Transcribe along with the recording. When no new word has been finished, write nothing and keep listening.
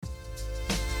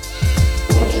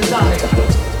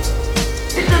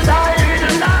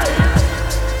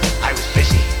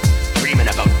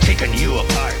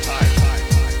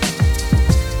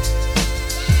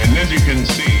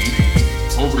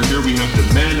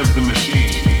of the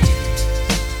Machine.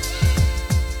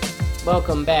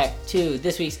 Welcome back to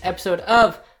this week's episode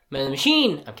of Man of the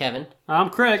Machine. I'm Kevin. I'm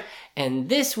Craig. And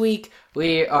this week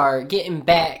we are getting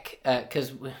back,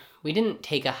 because we didn't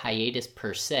take a hiatus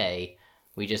per se.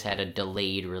 We just had a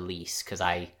delayed release because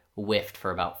I whiffed for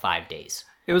about 5 days.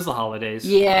 It was the holidays.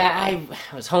 Yeah, I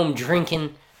was home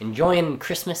drinking, enjoying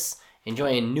Christmas,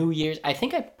 enjoying New Year's. I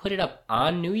think I put it up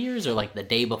on New Year's or like the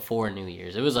day before New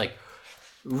Year's. It was like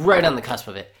right on the cusp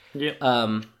of it. Yep.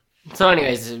 So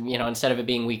anyways, instead of it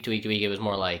being week to week to week, it was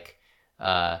more like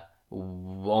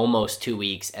almost 2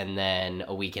 weeks and then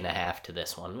a week and a half to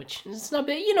this one, which is not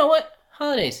bad. You know what?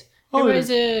 Holidays.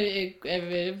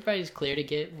 Everybody's clear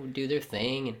to do their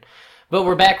thing. But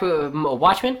we're back with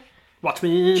Watchmen.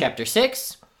 Watchmen. Chapter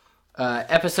 6.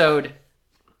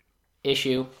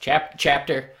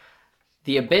 Chapter.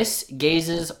 The Abyss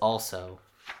Gazes Also.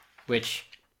 Which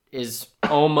is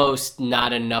almost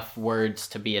not enough words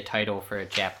to be a title for a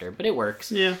chapter, but it works.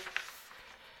 Yeah.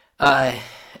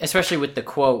 Especially with the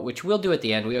quote, which we'll do at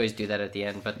the end. We always do that at the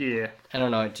end, but Yeah. I don't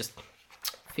know, it just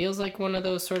feels like one of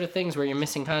those sort of things where you're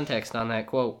missing context on that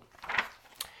quote.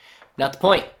 Not the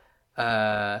point.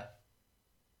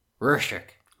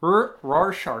 Rorschach.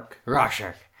 Rorschach.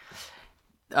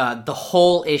 The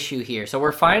whole issue here. So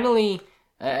we're finally...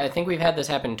 I think we've had this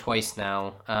happen twice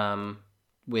now,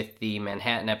 with the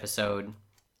Manhattan episode.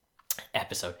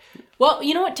 Well,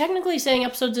 you know what? Technically saying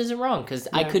episodes isn't wrong, because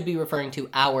I could be referring to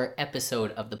our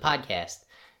episode of the podcast,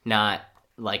 not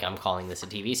like I'm calling this a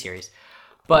TV series.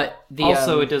 But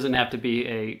it doesn't have to be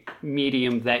a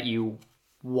medium that you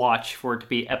watch for it to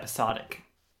be episodic.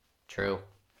 True.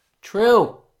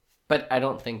 But I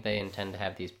don't think they intend to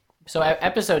have these. So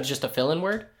episode's just a fill-in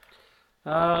word?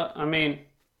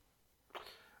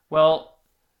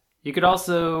 You could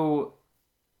also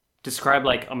describe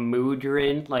like a mood you're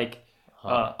in, like you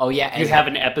have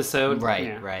an episode.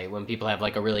 Right. When people have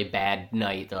like a really bad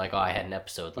night, they're like, oh, I had an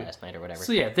episode last night or whatever.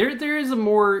 So yeah, there is a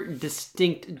more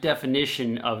distinct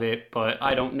definition of it, but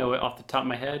I don't know it off the top of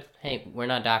my head. Hey, we're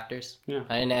not doctors. Yeah.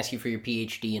 I didn't ask you for your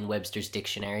PhD in Webster's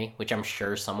Dictionary, which I'm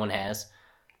sure someone has.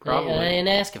 Probably. I ain't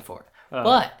asking for it.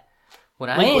 But what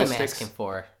I am linguistics. asking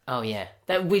for,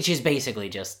 which is basically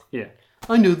just... Yeah.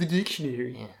 I know the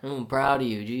dictionary. Yeah, I'm proud of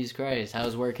you. Jesus Christ.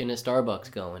 How's working at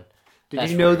Starbucks going?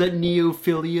 Did you know that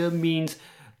neophilia means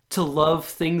to love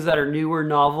things that are new or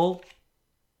novel?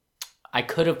 I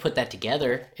could have put that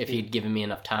together if you'd given me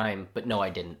enough time, but no, I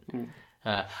didn't.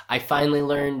 I finally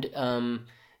learned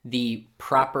the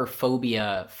proper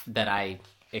phobia that I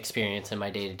experience in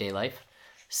my day-to-day life.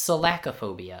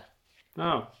 Salacophobia.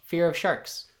 Oh. Fear of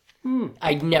sharks.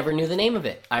 I never knew the name of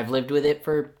it. I've lived with it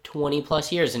for 20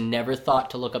 plus years and never thought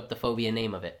to look up the phobia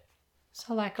name of it.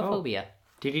 Salacophobia.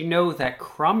 Did you know that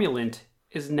cromulent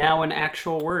is now an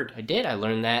actual word? I did. I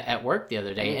learned that at work the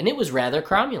other day, and it was rather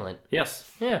cromulent. Yes.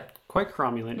 Yeah. Quite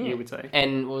cromulent, you would say.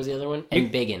 And what was the other one?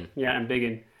 Embiggen. Yeah,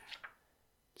 embiggen.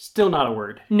 Still not a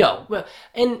word. No. Well,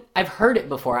 and I've heard it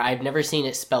before. I've never seen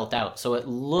it spelt out, so it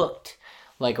looked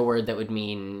like a word that would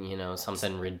mean,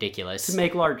 something ridiculous. To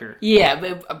make larger. Yeah,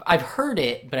 but I've heard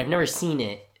it, but I've never seen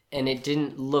it, and it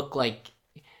didn't look like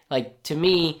to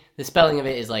me, the spelling of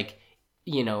it is like,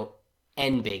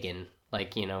 embiggen,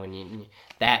 like, when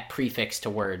that prefix to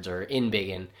words, or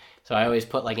inbiggen. So I always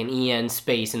put like an en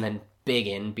space and then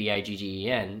biggen,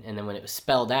 B-I-G-G-E-N, and then when it was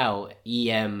spelled out,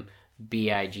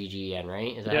 E-M-B-I-G-G-E-N,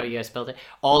 right? Is that how you guys spelled it?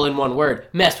 All in one word.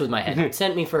 Messed with my head.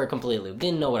 Sent me for a complete loop.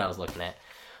 Didn't know what I was looking at.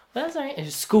 But that's all right.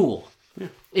 It's school. Yeah.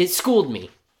 It schooled me.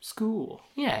 School.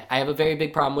 Yeah, I have a very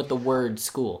big problem with the word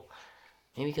school.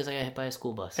 Maybe because I got hit by a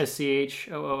school bus.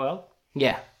 S-C-H-O-O-L?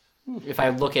 Yeah. If I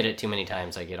look at it too many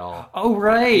times, I get all... Oh,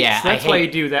 right. Yeah, That's why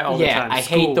you do that all the time. Yeah, I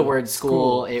hate the word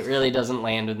school. It really doesn't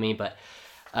land with me, but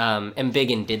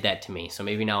embiggen did that to me, so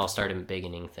maybe now I'll start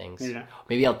embiggening things. Yeah.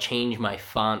 Maybe I'll change my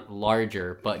font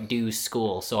larger, but do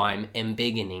school, so I'm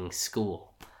embiggening school.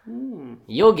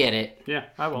 You'll get it. Yeah,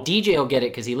 I will. DJ will get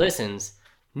it because he listens.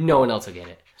 No one else will get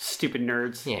it. Stupid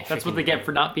nerds. Yeah, that's what they get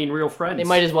for not being real friends. They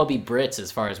might as well be Brits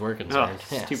as far as we're concerned.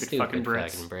 Oh, stupid fucking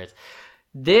Brits.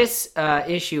 This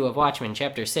issue of Watchmen,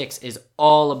 Chapter 6, is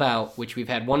all about, which we've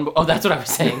had one... Oh, that's what I was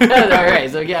saying. All right,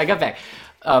 so yeah, I got back.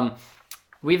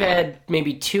 We've had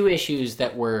maybe 2 issues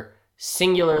that were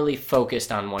singularly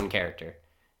focused on one character.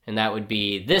 And that would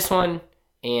be this one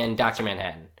and Dr.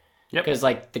 Manhattan. Yep. Because,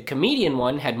 like, the comedian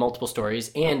one had multiple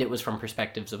stories, and it was from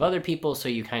perspectives of other people, so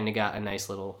you kind of got a nice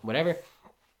little whatever.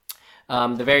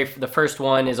 The first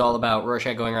one is all about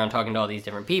Rorschach going around talking to all these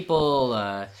different people.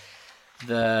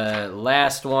 The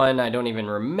last one, I don't even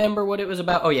remember what it was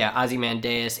about. Oh, yeah,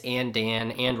 Ozymandias and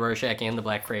Dan and Rorschach and the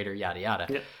Black Freighter, yada, yada.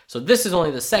 Yep. So this is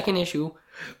only the second issue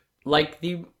like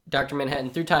the Dr.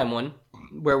 Manhattan Through Time one,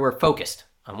 where we're focused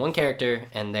on one character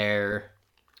and their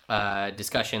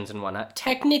discussions and whatnot.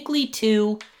 Technically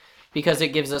two, because it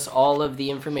gives us all of the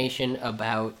information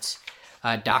about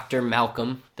Dr.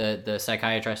 Malcolm, the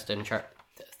psychiatrist and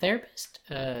therapist?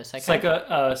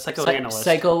 Psychoanalyst.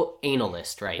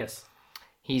 Psychoanalyst, right. Yes.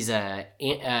 He's an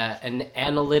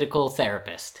analytical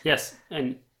therapist. Yes,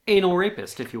 an anal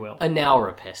rapist, if you will. Anal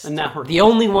rapist. The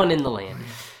only one in the land.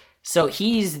 So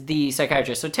he's the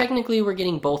psychiatrist. So technically we're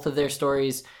getting both of their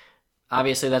stories.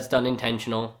 Obviously that's done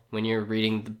intentional. When you're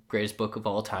reading the greatest book of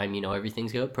all time, you know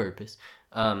everything's got a purpose.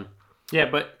 Yeah,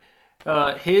 but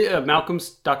Dr.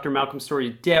 Malcolm's story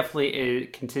definitely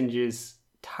contingents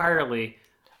entirely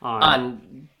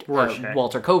on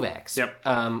Walter Kovacs.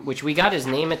 Yep. Which we got his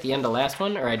name at the end of last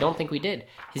one, or I don't think we did.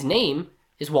 His name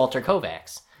is Walter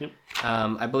Kovacs. Yep.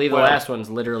 I believe the last one's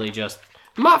literally just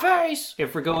my face.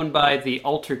 If we're going by the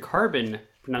altered carbon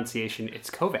pronunciation, it's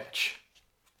Kovac.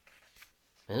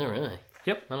 Is it really?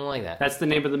 Yep. I don't like that. That's the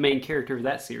name of the main character of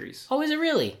that series. Oh, is it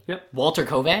really? Yep. Walter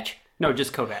Kovac? No,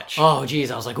 just Kovac. Oh, geez.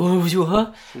 I was like, what was you,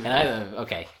 huh? And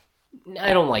okay.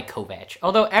 I don't like Kovac.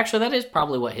 Although, actually, that is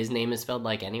probably what his name is spelled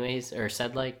like anyways, or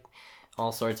said like.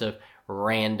 All sorts of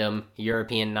random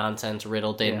European nonsense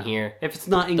riddled in here. If it's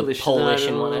not English, the Polish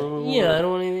and whatnot. Yeah, I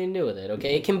don't want anything to do with it,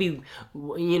 okay? It can be,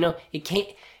 it can't...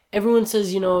 Everyone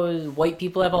says, white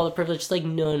people have all the privilege. It's like,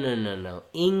 no.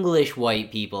 English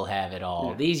white people have it all.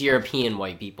 Yeah. These European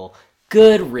white people,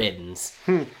 good riddance.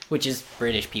 Which is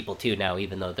British people too now,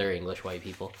 even though they're English white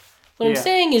people. What I'm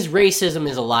saying is racism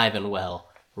is alive and well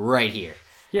right here.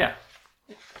 Yeah.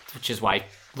 Which is why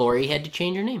Lori had to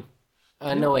change her name.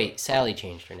 No, wait, Sally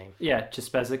changed her name. Yeah,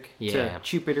 Jespesic to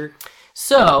Jupiter.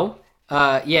 So,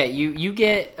 you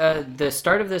get the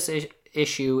start of this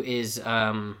issue is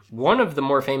one of the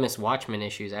more famous Watchmen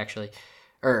issues, actually,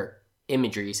 or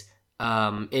imageries.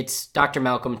 It's Dr.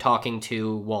 Malcolm talking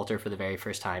to Walter for the very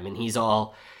first time, and he's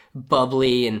all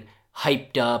bubbly and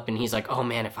hyped up, and he's like, "Oh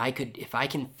man, if I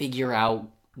can figure out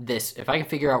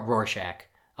Rorschach,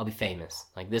 I'll be famous.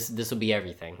 Like this will be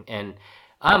everything." And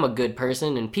I'm a good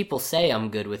person, and people say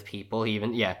I'm good with people,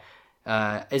 even,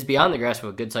 is beyond the grasp of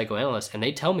a good psychoanalyst, and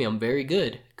they tell me I'm very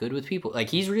good with people. Like,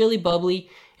 he's really bubbly,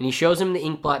 and he shows him the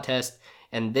ink blot test,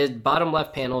 and the bottom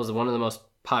left panel is one of the most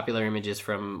popular images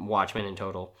from Watchmen in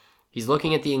total. He's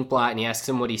looking at the ink blot, and he asks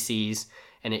him what he sees,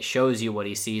 and it shows you what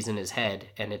he sees in his head,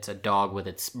 and it's a dog with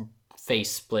its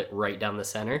face split right down the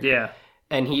center. Yeah.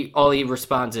 And all he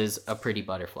responds is a pretty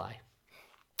butterfly.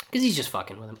 Because he's just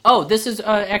fucking with him. Oh, this is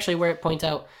actually where it points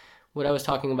out what I was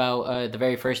talking about, the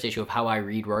very first issue of how I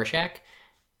read Rorschach,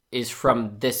 is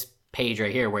from this page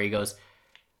right here where he goes,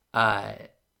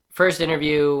 first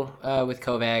interview with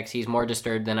Kovacs, he's more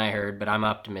disturbed than I heard, but I'm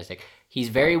optimistic. He's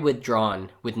very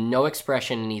withdrawn, with no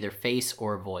expression in either face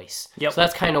or voice. Yep. So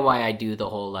that's kind of why I do the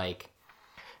whole,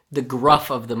 the gruff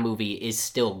of the movie is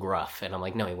still gruff. And I'm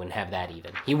like, no, he wouldn't have that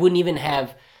even. He wouldn't even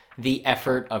have the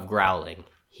effort of growling.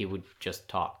 He would just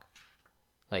talk.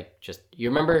 You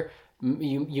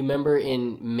remember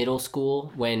in middle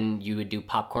school when you would do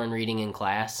popcorn reading in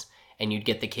class and you'd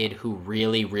get the kid who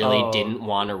really, really didn't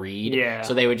want to read? Yeah.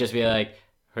 So they would just be like,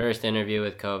 first interview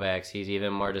with Kovacs, he's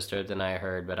even more disturbed than I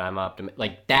heard, but I'm optimistic.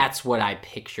 Like, that's what I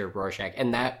picture Rorschach.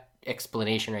 And that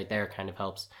explanation right there kind of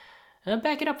helps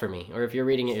back it up for me. Or if you're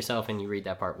reading it yourself and you read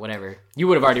that part, whatever. You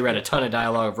would have already read a ton of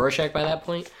dialogue of Rorschach by that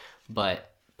point,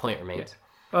 but point remains.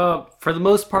 Yeah. For the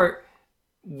most part,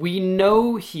 we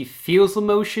know he feels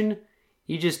emotion.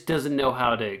 He just doesn't know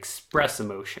how to express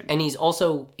emotion. And he's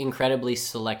also incredibly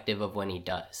selective of when he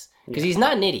does. Because he's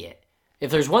not an idiot.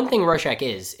 If there's one thing Rorschach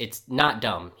is, it's not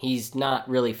dumb. He's not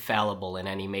really fallible in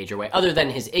any major way, other than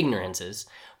his ignorances.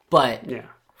 But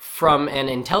from an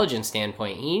intelligence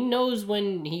standpoint, he knows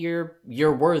when you're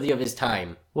worthy of his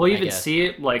time. We'll even see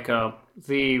it,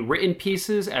 the written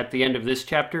pieces at the end of this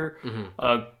chapter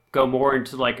go more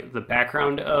into the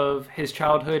background of his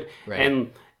childhood,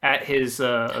 and at his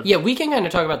we can kind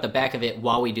of talk about the back of it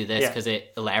while we do this because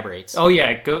it elaborates. Oh yeah,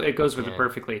 it goes with it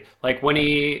perfectly. Like when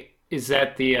he is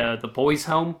at the boys'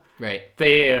 home, right?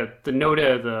 The note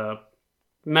of the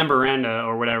memoranda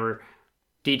or whatever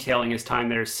detailing his time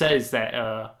there says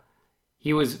that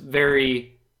he was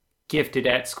very gifted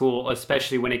at school,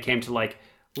 especially when it came to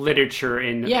literature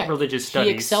and religious studies.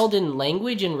 He excelled in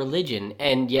language and religion,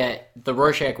 and yet the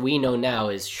Rorschach we know now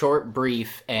is short,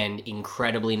 brief, and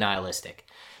incredibly nihilistic.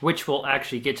 Which will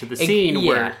actually get to the scene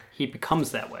where he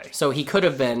becomes that way. So he could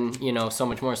have been, so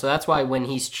much more. So that's why when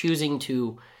he's choosing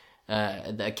to,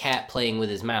 the cat playing with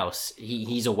his mouse,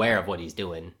 he's aware of what he's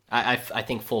doing. I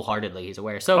think full-heartedly he's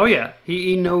aware. So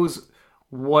he knows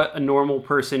what a normal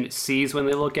person sees when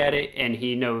they look at it, and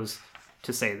he knows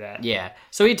to say that. Yeah.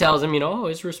 So he tells him,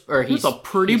 He's a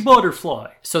pretty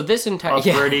butterfly. So this entire... A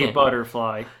pretty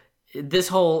butterfly. This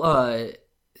whole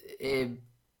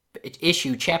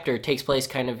issue, chapter, takes place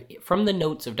kind of from the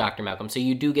notes of Dr. Malcolm. So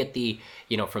you do get the,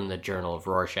 from the Journal of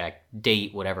Rorschach,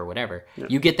 date, whatever. Yeah.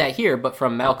 You get that here, but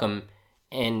from Malcolm,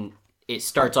 and it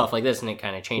starts off like this, and it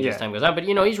kind of changes as time goes on. But,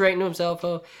 he's writing to himself,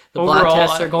 the blood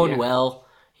tests are going well.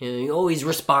 He's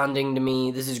responding to me.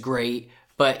 This is great.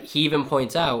 But he even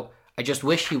points out, I just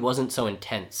wish he wasn't so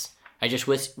intense. I just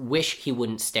wish he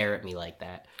wouldn't stare at me like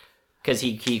that. Because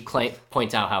he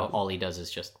points out how all he does is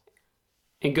just...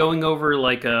 And going over,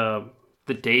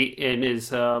 the date and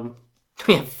his...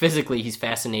 physically, he's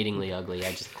fascinatingly ugly.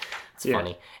 It's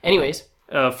funny. Anyways.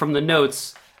 From the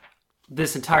notes,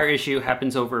 this entire issue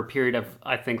happens over a period of,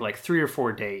 I think, 3 or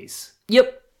 4 days.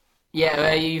 Yep.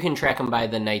 Yeah, you can track him by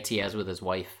the nights he has with his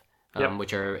wife,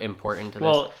 which are important to this.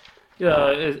 Well,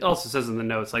 it also says in the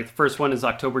notes, the first one is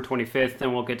October 25th,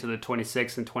 then we'll get to the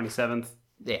 26th and 27th.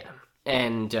 Yeah.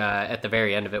 And at the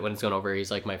very end of it, when it's going over,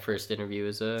 he's like, my first interview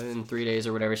is in 3 days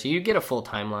or whatever. So you get a full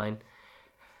timeline.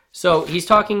 So he's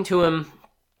talking to him,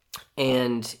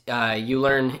 and you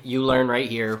learn right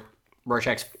here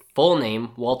Rorschach's full name,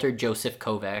 Walter Joseph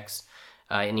Kovacs.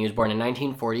 And he was born in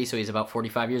 1940, so he's about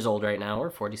 45 years old right now, or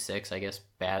 46, I guess,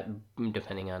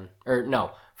 depending on... Or,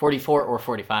 no, 44 or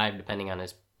 45, depending on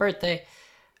his birthday,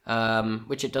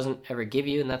 which it doesn't ever give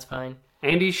you, and that's fine.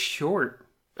 And he's short.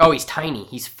 Oh, he's tiny.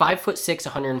 He's 5'6",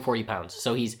 140 pounds,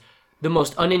 so he's the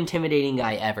most unintimidating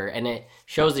guy ever, and it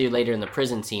shows you later in the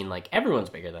prison scene, everyone's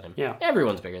bigger than him. Yeah.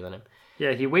 Everyone's bigger than him.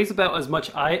 Yeah, he weighs about as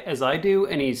much as I do,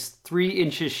 and he's 3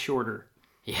 inches shorter.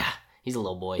 Yeah. He's a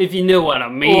little boy. If you know what I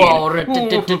mean.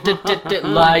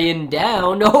 Lying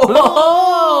down.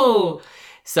 Oh!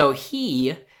 So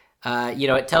he,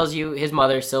 it tells you his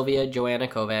mother, Sylvia Joanna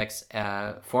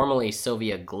Kovacs, formerly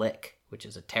Sylvia Glick, which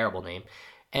is a terrible name,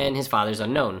 and his father's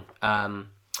unknown.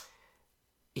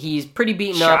 He's pretty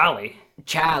beaten up.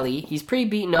 Charlie. He's pretty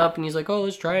beaten up, and he's like,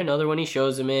 let's try another one. He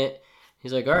shows him it.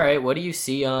 He's like, all right, what do you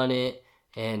see on it?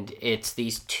 And it's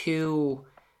these two...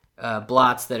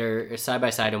 blots that are side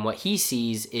by side, and what he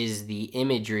sees is the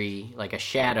imagery, like a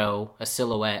shadow, a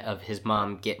silhouette of his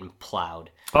mom getting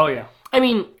plowed. Oh, yeah. I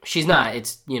mean, she's not.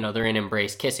 It's, they're in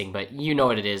embrace kissing, but you know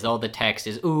what it is. All the text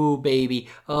is, ooh, baby.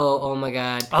 Oh my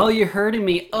God. Oh, you're hurting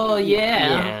me. Oh, yeah.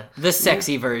 Yeah. The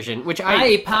sexy version, which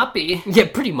Hey, Poppy. Yeah,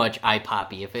 pretty much I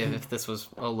Poppy, if this was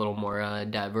a little more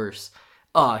diverse.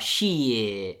 Oh,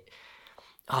 shit.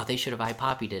 Oh, they should have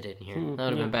iPoppy'd it in here. That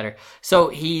would have been better. So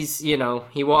he's,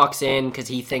 he walks in because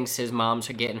he thinks his mom's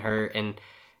getting hurt, and,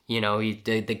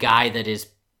 the guy that is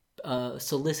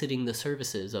soliciting the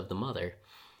services of the mother,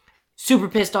 super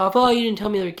pissed off. Oh, you didn't tell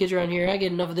me there were kids around here. I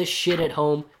get enough of this shit at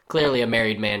home. Clearly a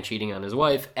married man cheating on his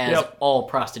wife, as all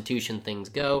prostitution things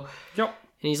go. Yep.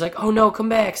 And he's like, oh no, come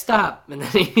back, stop. And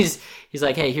then he's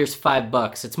like, hey, here's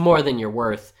 $5. It's more than you're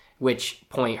worth. Which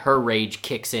point her rage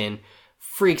kicks in.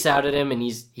 Freaks out at him, and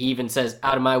he even says,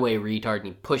 out of my way, retard, and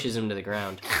he pushes him to the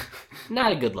ground.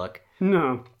 Not a good look.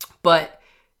 No. But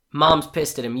mom's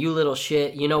pissed at him. You little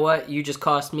shit. You know what? You just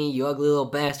cost me, you ugly little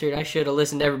bastard. I should have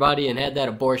listened to everybody and had that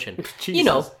abortion.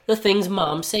 Jesus. The things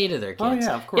moms say to their kids. Oh,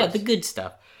 yeah, of course. Yeah, the good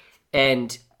stuff.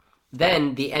 And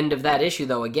then the end of that issue,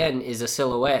 though, again, is a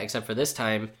silhouette, except for this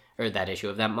time, or that issue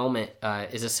of that moment,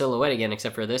 is a silhouette again,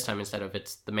 except for this time, instead of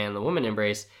it's the man and the woman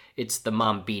embrace, it's the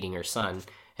mom beating her son.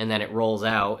 And then it rolls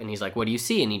out, and he's like, what do you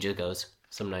see? And he just goes,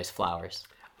 some nice flowers.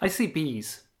 I see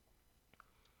bees.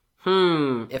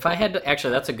 If I had to...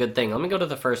 Actually, that's a good thing. Let me go to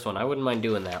the first one. I wouldn't mind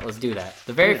doing that. Let's do that.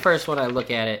 The very first one, I look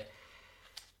at it.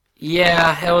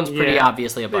 Yeah, that one's pretty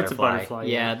obviously a butterfly. It's a butterfly,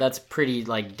 yeah, that's pretty,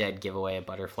 dead giveaway, a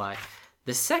butterfly.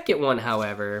 The second one,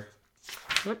 however...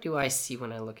 What do I see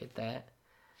when I look at that?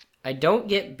 I don't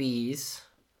get bees.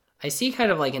 I see kind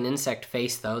of like an insect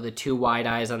face, though. The two wide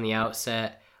eyes on the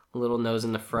outset. Little nose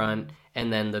in the front,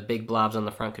 and then the big blobs on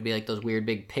the front could be like those weird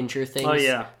big pincher things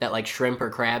that shrimp or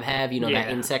crab have, that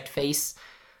insect face.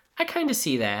 I kind of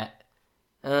see that.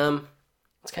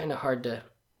 It's kind of hard to...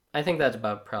 I think that's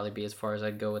about probably be as far as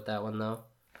I'd go with that one, though.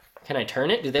 Can I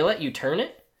turn it? Do they let you turn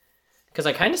it? Because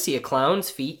I kind of see a clown's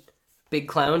feet. Big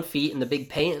clown feet and the big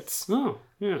pants. Oh,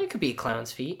 yeah. It could be a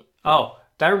clown's feet. Oh,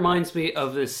 that reminds me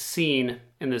of this scene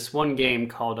in this one game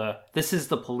called This Is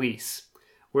the Police,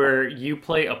 where you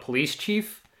play a police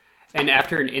chief, and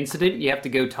after an incident, you have to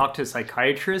go talk to a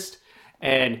psychiatrist,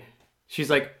 and she's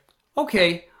like,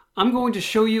 okay, I'm going to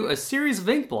show you a series of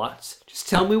ink blots. Just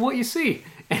tell me what you see.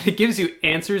 And it gives you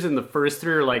answers, and the first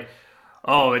three are like,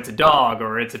 oh, it's a dog,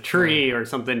 or it's a tree, or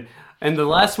something. And the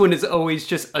last one is always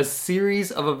just a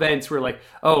series of events where, like,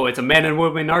 oh, it's a man and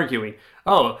woman arguing.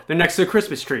 Oh, they're next to a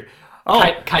Christmas tree. Oh,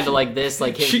 kind of like this,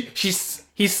 like him.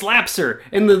 he slaps her,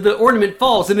 and the ornament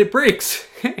falls and it breaks.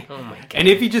 Oh my god! And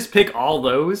if you just pick all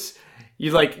those,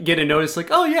 you like get a notice, like,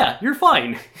 oh yeah, you're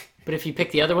fine. But if you pick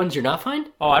the other ones, you're not fine?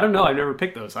 Oh, I don't know. I've never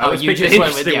picked those. I always you picked just the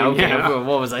went with, interesting one. okay.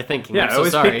 What was I thinking? Yeah, I'm I so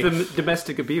always sorry. picked the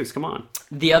domestic abuse. Come on.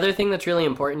 The other thing that's really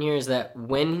important here is that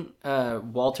when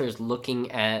Walter's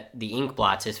looking at the ink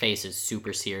blots, his face is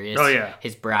super serious. Oh, yeah.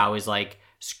 His brow is like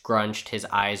scrunched. His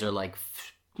eyes are like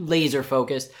laser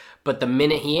focused. But the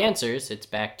minute he answers, it's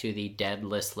back to the dead,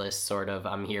 listless sort of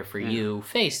 "I'm here for you"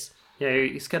 face. Yeah,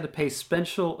 he's got to pay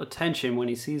special attention when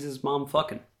he sees his mom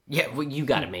fucking. Yeah, well, you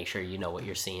got to make sure you know what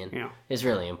you're seeing. Yeah. It's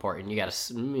really important. You got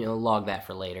to log that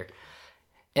for later.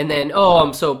 And then,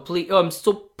 I'm so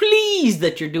pleased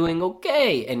that you're doing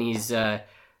okay. And he's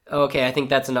okay, I think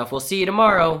that's enough. We'll see you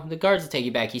tomorrow. The guards will take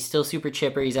you back. He's still super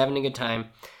chipper. He's having a good time.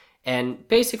 And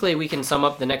basically, we can sum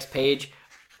up the next page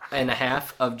and a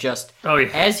half of just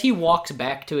as he walks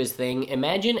back to his thing,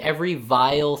 imagine every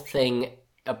vile thing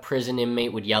a prison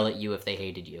inmate would yell at you if they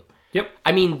hated you. Yep.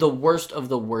 I mean, the worst of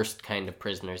the worst kind of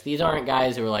prisoners. These aren't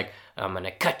guys who are like, I'm going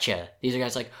to cut you. These are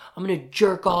guys like, I'm going to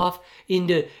jerk off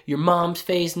into your mom's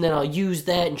face, and then I'll use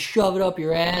that and shove it up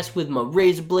your ass with my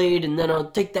razor blade, and then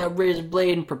I'll take that razor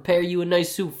blade and prepare you a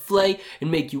nice souffle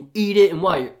and make you eat it, and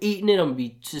while you're eating it, I'm going to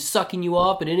be just sucking you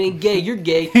off, and it ain't gay, you're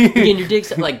gay. You're getting your dick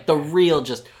sucked. Like, the real,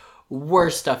 just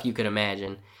worst stuff you could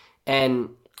imagine. And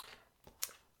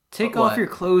take off your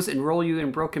clothes and roll you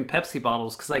in broken Pepsi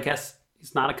bottles, because I guess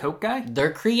he's not a Coke guy?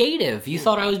 They're creative. You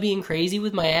thought I was being crazy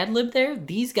with my ad-lib there?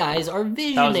 These guys are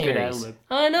visionaries. That was a good ad-lib.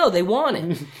 I know, they want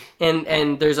it.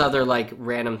 and there's other, like,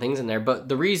 random things in there. But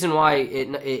the reason why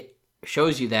it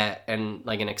shows you that, and,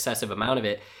 like, an excessive amount of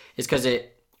it, is because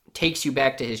it takes you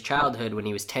back to his childhood when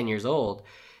he was 10 years old.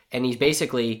 And he's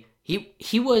basically...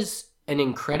 He was an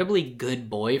incredibly good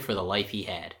boy for the life he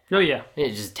had. Oh, yeah.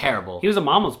 It's just terrible. He was a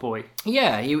mama's boy.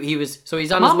 Yeah, he was... So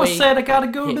he's on Mama his way... said I gotta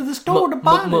go to the store to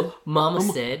buy it. Mama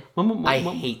said... Mama. I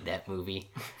hate that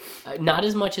movie. Not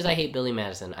as much as I hate Billy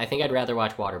Madison. I think I'd rather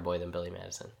watch Waterboy than Billy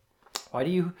Madison. Why do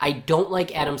you... I don't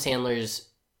like Adam Sandler's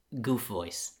goof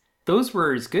voice. Those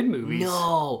were his good movies.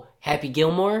 No. Happy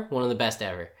Gilmore, one of the best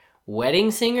ever.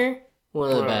 Wedding Singer,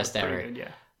 one of the best ever. Good,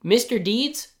 yeah. Mr.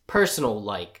 Deeds, personal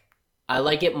like. I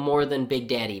like it more than Big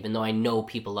Daddy, even though I know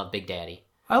people love Big Daddy.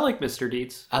 I like Mr.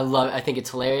 Deeds. I think it's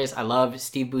hilarious. I love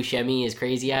Steve Buscemi, his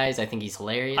crazy eyes. I think he's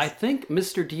hilarious. I think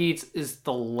Mr. Deeds is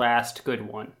the last good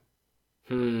one.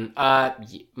 Not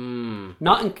in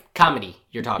comedy,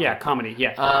 you're talking. Yeah, comedy,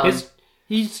 yeah.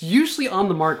 He's usually on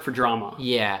the mark for drama.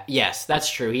 Yeah, yes, that's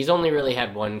true. He's only really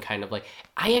had one kind of like...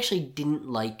 I actually didn't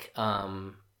like,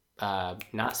 not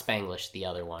Spanglish, the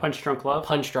other one. Punch Drunk Love?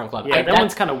 Punch Drunk Love. Yeah, that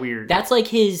one's kind of weird. That's like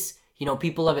his... You know,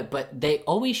 people love it, but they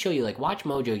always show you, like, Watch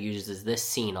Mojo uses this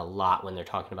scene a lot when they're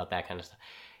talking about that kind of stuff.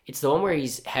 It's the one where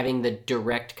he's having the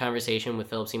direct conversation with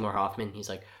Philip Seymour Hoffman. He's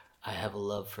like, I have a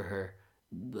love for her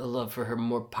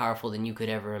more powerful than you could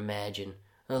ever imagine.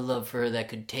 A love for her that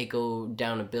could take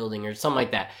down a building or something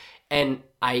like that. And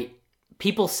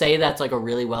people say that's like a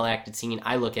really well-acted scene.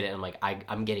 I look at it and I'm like,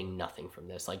 I'm getting nothing from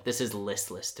this. Like, this is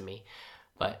listless to me.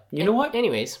 But you know what?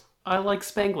 Anyways. I like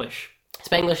Spanglish.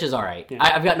 Spanglish is all right. Yeah.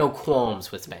 I've got no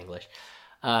qualms with Spanglish.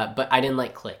 But I didn't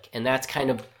like Click. And that's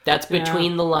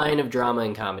between the line of drama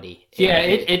and comedy. Yeah,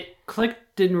 it Click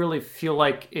didn't really feel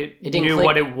like it knew click,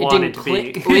 what it wanted to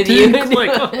be. With you.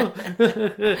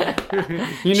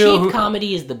 Cheap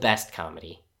comedy is the best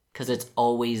comedy. Because it's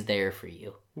always there for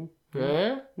you.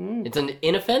 It's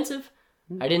inoffensive.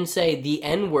 I didn't say the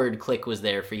N-word Click was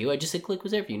there for you. I just said Click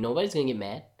was there for you. Nobody's going to get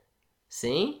mad.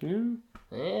 See?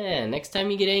 Yeah, next time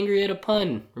you get angry at a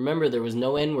pun, remember there was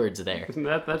no N-words there.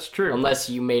 That's true. Unless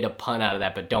you made a pun out of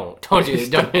that, but don't do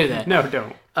that. No,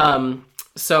 don't.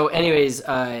 So anyways,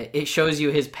 it shows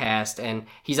you his past, and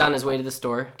he's on his way to the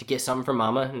store to get something for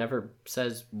Mama. Never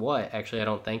says what, actually, I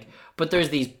don't think. But there's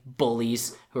these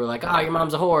bullies who are like, your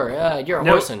mom's a whore, you're a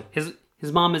horsin'. His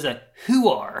mom is a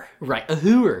hooer. Right, a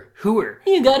hooer. Hooer.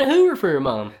 You got a hooer for your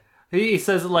mom. He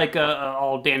says it like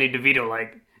all Danny DeVito,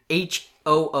 like...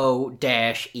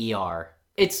 HOO-ER.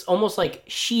 It's almost like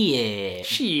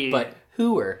she, but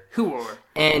hooer.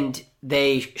 And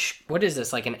they, what is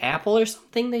this, like an apple or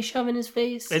something they shove in his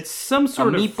face? It's some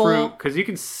sort of fruit, because you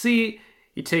can see,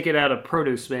 you take it out of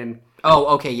produce bin.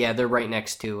 Oh, okay, yeah, they're right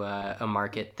next to a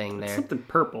market thing there. It's something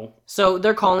purple. So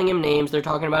they're calling him names, they're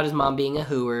talking about his mom being a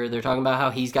hooer, they're talking about how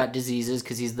he's got diseases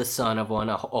because he's the son of one,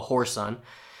 a horse son.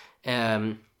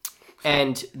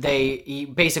 And they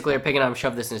basically are picking on him,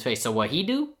 shove this in his face. So what he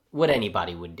do? What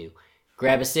anybody would do.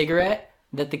 grab a cigarette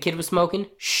that the kid was smoking,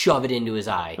 shove it into his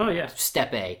eye. Oh, yeah.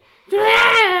 Step A.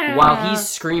 While he's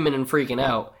screaming and freaking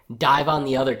out, dive on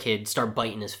the other kid, start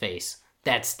biting his face.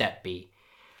 That's step B.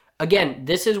 Again,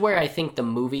 this is where I think the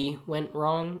movie went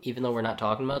wrong, even though we're not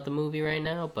talking about the movie right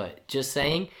now, but just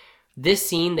saying, this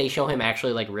scene, they show him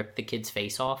actually, like, rip the kid's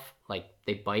face off. Like,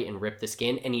 they bite and rip the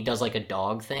skin, and he does, like, a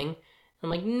dog thing. I'm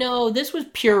like, no, this was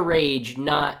pure rage,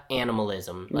 not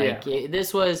animalism. Like,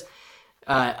 this was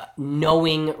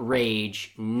knowing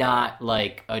rage, not,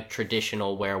 like, a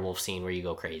traditional werewolf scene where you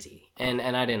go crazy.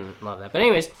 And I didn't love that. But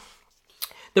anyways,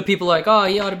 the people are like, oh,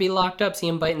 he ought to be locked up, see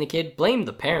him biting the kid. Blame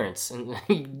the parents. And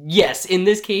yes, in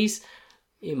this case,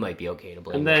 it might be okay to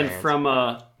blame the parents. And then from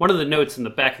one of the notes in the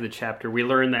back of the chapter, we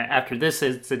learned that after this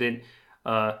incident...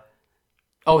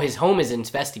 his home is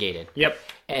investigated. Yep.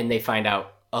 And they find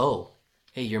out,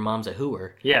 hey, your mom's a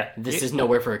hooer. Yeah. This is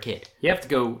nowhere for a kid. You have to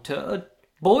go to a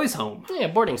boys' home. Yeah,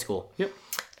 boarding school.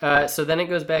 Yep. So then it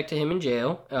goes back to him in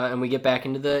jail, and we get back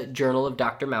into the Journal of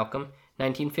Dr. Malcolm.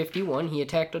 1951, he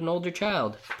attacked an older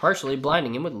child, partially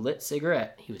blinding him with a lit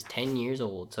cigarette. He was 10 years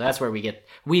old. So that's where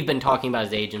we've been talking about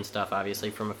his age and stuff, obviously,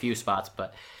 from a few spots,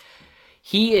 but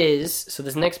so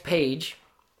this next page,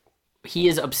 he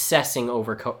is obsessing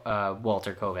over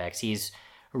Walter Kovacs. He's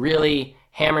really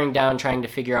hammering down, trying to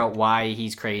figure out why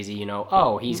he's crazy,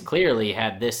 he's clearly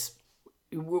had this,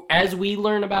 as we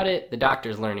learn about it, the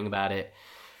doctor's learning about it,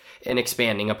 and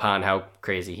expanding upon how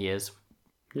crazy he is.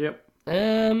 Yep.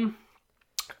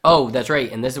 That's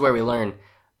right, and this is where we learn.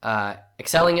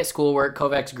 Excelling at schoolwork,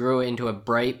 Kovacs grew into a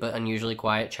bright but unusually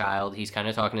quiet child. He's kind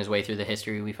of talking his way through the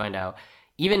history, we find out.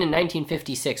 Even in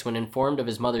 1956, when informed of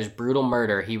his mother's brutal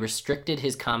murder, he restricted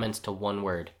his comments to one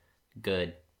word.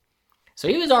 Good. So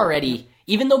he was already,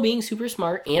 even though being super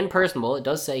smart and personable, it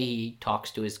does say he talks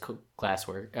to his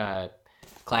classmates,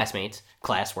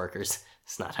 classworkers.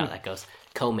 It's not how that goes.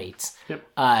 Co-mates. Yep.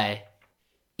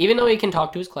 Even though he can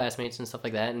talk to his classmates and stuff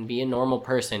like that and be a normal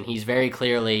person, he's very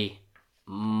clearly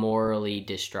morally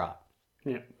distraught.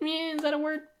 Yeah. Is that a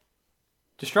word?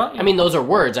 Distraught? I mean, those are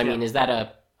words. I mean, is that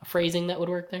a phrasing that would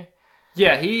work there?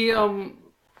 Yeah, he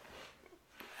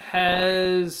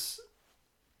has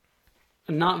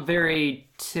a not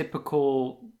very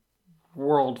typical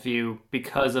worldview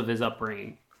because of his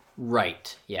upbringing.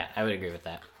 Right. Yeah, I would agree with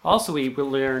that. Also, we will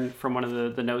learn from one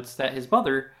of the notes that his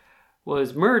mother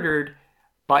was murdered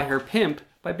by her pimp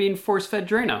by being force-fed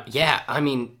Drano. Yeah, I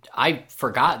mean, I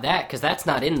forgot that because that's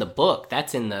not in the book.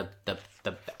 That's in the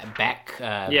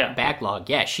backlog.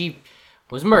 Yeah, she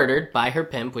was murdered by her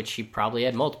pimp, which she probably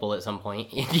had multiple at some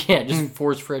point. Yeah, just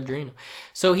force-fed Drano.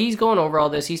 So he's going over all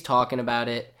this. He's talking about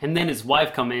it. And then his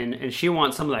wife come in, and she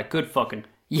wants some of that good fucking...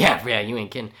 Yeah, you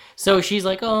ain't kidding. So she's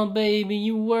like, oh, baby,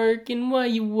 you working? Why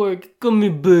you working? Come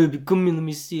here, baby. Come here, let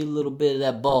me see a little bit of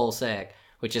that ball sack.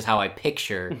 Which is how I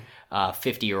picture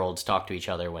 50-year-olds talk to each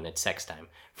other when it's sex time.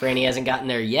 Franny hasn't gotten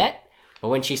there yet, but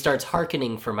when she starts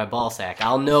hearkening for my ball sack,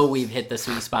 I'll know we've hit the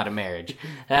sweet spot of marriage.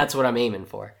 That's what I'm aiming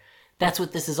for. That's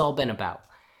what this has all been about.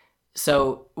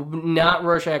 So, not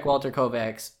Rorschach, Walter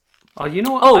Kovacs. Oh, you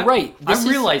know what? Oh, right. I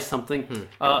realized something.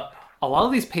 A lot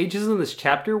of these pages in this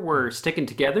chapter were sticking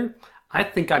together. I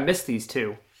think I missed these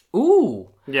two. Ooh.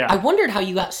 Yeah. I wondered how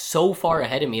you got so far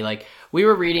ahead of me. Like, we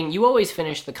were reading, you always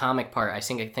finish the comic part. I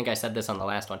think I said this on the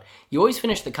last one. You always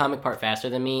finish the comic part faster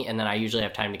than me, and then I usually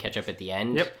have time to catch up at the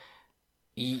end. Yep.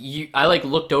 I like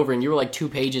looked over and you were like 2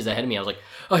 pages ahead of me. I was like,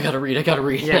 I gotta read.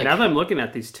 Yeah, like, now that I'm looking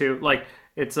at these two, like,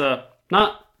 it's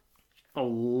not a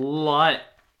lot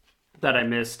that I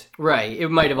missed. Right. It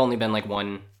might have only been like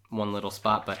one little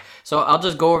spot, but so I'll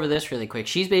just go over this really quick.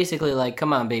 She's basically like,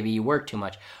 come on, baby, you work too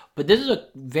much. But this is a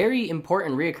very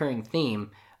important reoccurring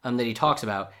theme that he talks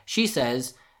about. She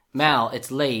says, Mal,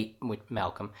 it's late, with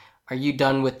Malcolm. Are you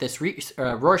done with this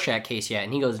Rorschach case yet?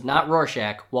 And he goes, not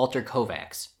Rorschach, Walter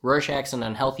Kovacs. Rorschach's an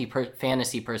unhealthy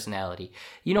fantasy personality.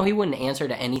 He wouldn't answer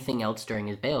to anything else during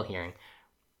his bail hearing.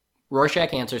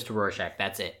 Rorschach answers to Rorschach.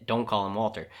 That's it. Don't call him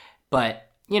Walter. But,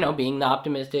 being the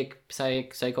optimistic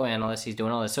psychoanalyst, he's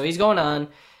doing all this. So he's going on,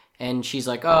 and she's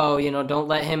like, oh, don't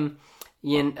let him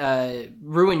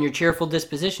ruin your cheerful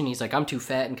disposition. He's like, I'm too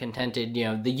fat and contented.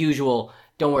 The usual,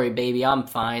 don't worry, baby, I'm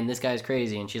fine. This guy's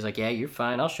crazy. And she's like, yeah, you're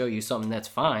fine. I'll show you something that's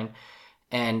fine.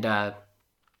 And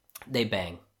they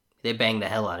bang. They bang the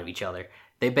hell out of each other.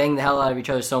 They bang the hell out of each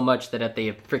other so much that at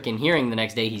the freaking hearing the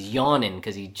next day, he's yawning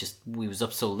because he was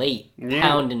up so late. Yeah.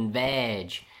 Pounding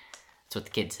vag. That's what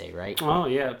the kids say, right? Oh,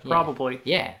 yeah, probably.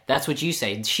 Yeah, that's what you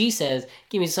say. She says,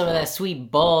 give me some of that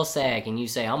sweet ball sack. And you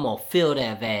say, I'm going to fill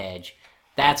that vag.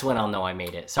 That's when I'll know I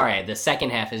made it. Sorry, the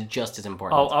second half is just as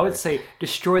important. Oh, I would say,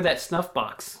 destroy that snuff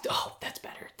box. Oh, that's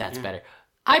better. That's better.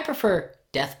 I prefer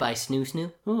death by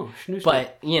snoo. Oh, snoo.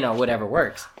 But, whatever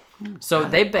works. So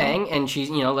they bang, and she's,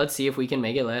 let's see if we can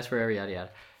make it last forever, yada, yada.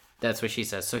 That's what she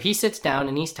says. So he sits down,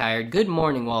 and he's tired. Good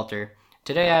morning, Walter.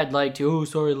 Today I'd like to,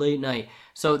 sorry, late night.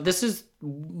 So this is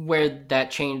where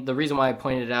that changed, the reason why I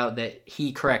pointed out that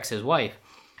he corrects his wife.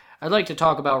 I'd like to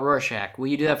talk about Rorschach. Will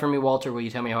you do that for me, Walter? Will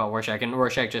you tell me about Rorschach? And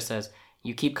Rorschach just says,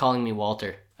 you keep calling me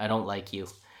Walter. I don't like you.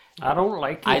 I don't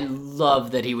like you. I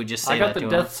love that he would just say that to him. I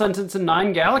got the death sentence in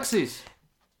 9 galaxies.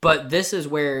 But this is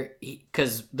where,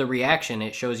 because the reaction,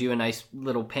 it shows you a nice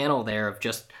little panel there of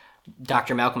just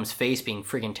Dr. Malcolm's face being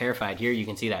freaking terrified. Here you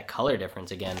can see that color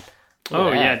difference again.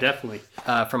 Yeah, definitely.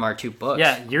 From our 2 books.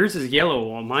 Yeah, yours is yellow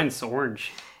while mine's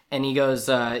orange. And he goes,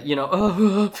 you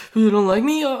don't like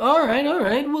me? All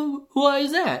right. Well, why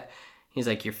is that? He's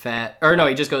like, you're fat. Or no,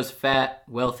 he just goes, fat,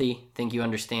 wealthy, think you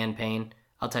understand pain.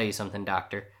 I'll tell you something,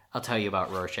 doctor. I'll tell you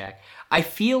about Rorschach. I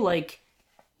feel like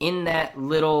in that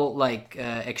little,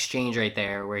 exchange right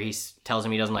there where he tells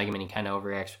him he doesn't like him and he kind of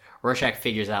overreacts, Rorschach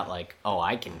figures out, I'm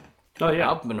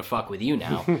going to fuck with you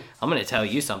now. I'm going to tell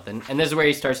you something. And this is where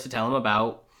he starts to tell him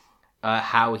about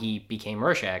how he became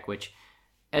Rorschach, which,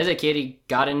 as a kid, he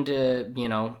got into,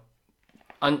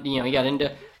 he got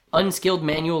into unskilled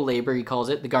manual labor, he calls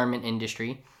it, the garment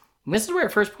industry. And this is where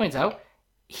it first points out,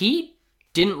 he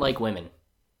didn't like women.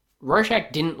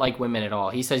 Rorschach didn't like women at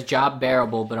all. He says, job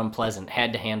bearable but unpleasant,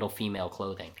 had to handle female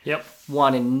clothing. Yep.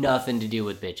 Wanted nothing to do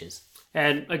with bitches.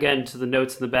 And again, to the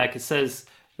notes in the back, it says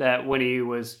that when he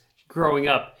was growing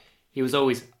up, he was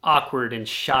always awkward and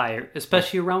shy,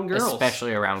 especially around girls.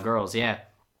 Especially around girls, yeah.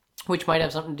 Which might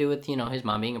have something to do with, his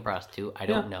mom being a prostitute. I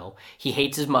don't know. He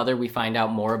hates his mother. We find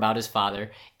out more about his father.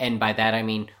 And by that, I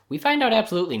mean, we find out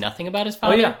absolutely nothing about his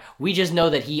father. Oh, yeah. We just know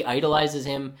that he idolizes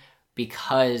him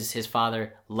because his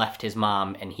father left his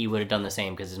mom, and he would have done the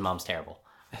same because his mom's terrible.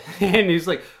 And he's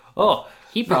like,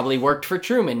 he probably worked for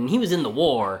Truman, and he was in the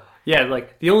war. Yeah,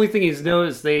 the only thing he's known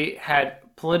is they had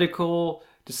political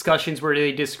discussions where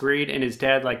they disagreed, and his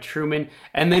dad liked Truman,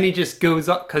 and then he just goes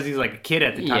up, because he's like a kid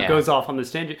at the time, goes off on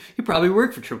this tangent. He probably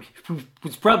worked for Truman. He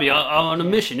was probably on a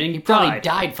mission, and he probably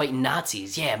died fighting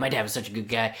Nazis. Yeah, my dad was such a good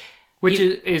guy. Which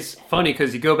is funny,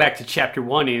 because you go back to chapter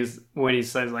 1, when he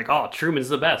says, Truman's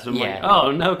the best. I'm like, oh,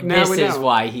 no, now this is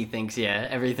why he thinks,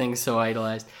 everything's so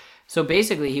idolized. So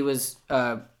basically, he was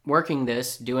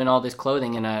doing all this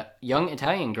clothing, and a young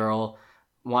Italian girl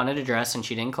wanted a dress, and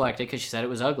she didn't collect it because she said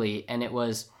it was ugly, and it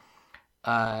was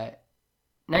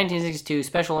 1962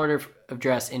 special order of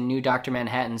dress in new Dr.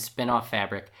 Manhattan spin-off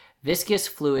fabric. Viscous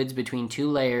fluids between 2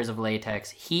 layers of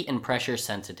latex, heat and pressure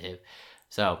sensitive.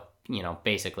 So,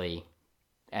 basically,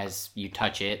 as you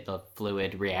touch it, the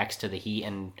fluid reacts to the heat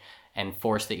and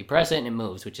force that you press it, and it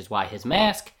moves, which is why his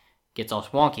mask gets all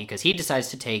wonky, because he decides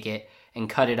to take it and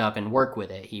cut it up and work with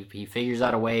it. He figures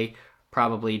out a way,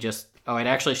 probably just, it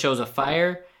actually shows a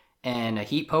fire and a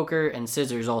heat poker and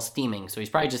scissors all steaming, so he's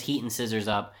probably just heating scissors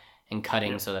up and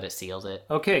cutting so that it seals it.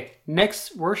 Okay,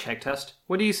 next Rorschach test.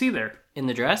 What do you see there? In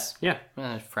the dress? Yeah.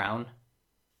 Frown.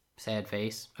 Sad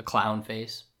face. A clown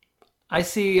face. I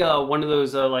see one of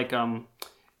those,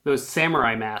 those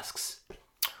samurai masks.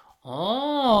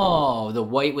 Oh, the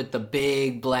white with the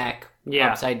big black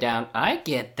upside down. I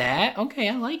get that. Okay,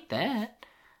 I like that.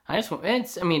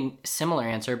 Similar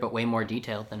answer, but way more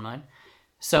detailed than mine.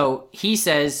 So he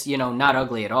says, not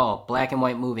ugly at all. Black and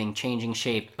white moving, changing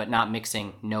shape, but not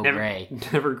mixing. Never gray.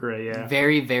 Never gray, yeah.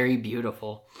 Very, very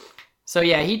beautiful. So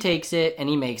yeah, he takes it and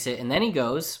he makes it, and then he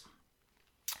goes.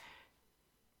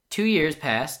 2 years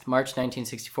passed, March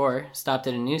 1964, stopped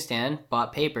at a newsstand,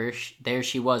 bought paper. There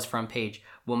she was, front page.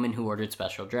 Woman who ordered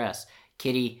special dress.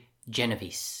 Kitty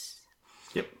Genovese.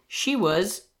 Yep. She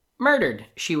was murdered.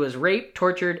 She was raped,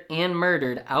 tortured, and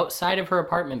murdered outside of her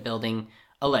apartment building,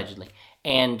 allegedly.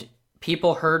 And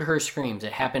people heard her screams.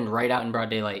 It happened right out in broad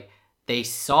daylight. They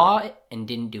saw it and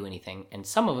didn't do anything. And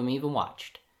some of them even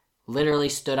watched. Literally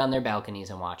stood on their balconies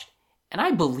and watched. And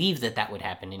I believe that would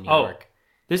happen in New York.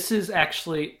 This is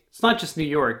actually, it's not just New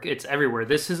York, it's everywhere.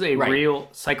 This is a real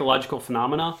psychological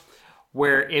phenomena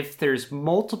where if there's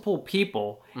multiple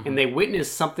people and they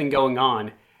witness something going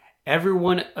on,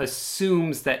 everyone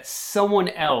assumes that someone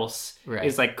else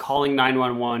is calling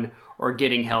 911 or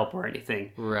getting help or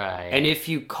anything. Right. And if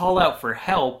you call out for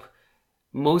help,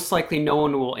 most likely no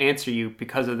one will answer you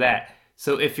because of that.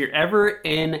 So if you're ever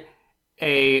in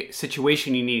a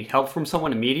situation you need help from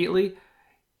someone immediately,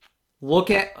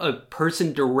 look at a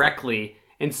person directly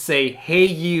and say, hey,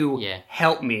 you,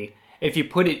 help me. If you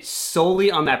put it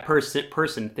solely on that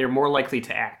person, they're more likely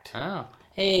to act. Oh.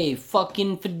 hey,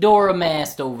 fucking fedora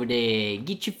mask over there,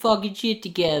 get your fucking shit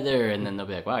together. And then they'll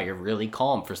be like, wow, you're really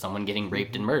calm for someone getting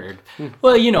raped and murdered.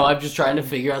 Well, I'm just trying to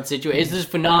figure out situations. It's this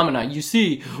phenomenon. You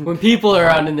see, when people are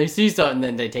around and they see something,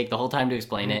 then they take the whole time to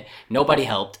explain it. Nobody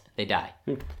helped. They die.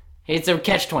 It's a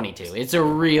catch-22. It's a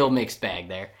real mixed bag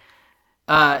there.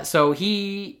 So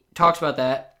he talks about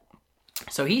that.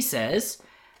 So he says...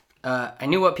 I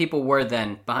knew what people were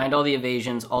then, behind all the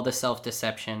evasions, all the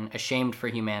self-deception, ashamed for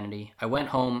humanity. I went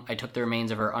home, I took the remains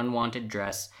of her unwanted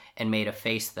dress, and made a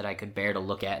face that I could bear to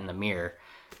look at in the mirror.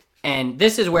 And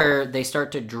this is where they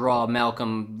start to draw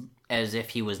Malcolm as if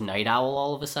he was Night Owl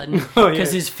all of a sudden.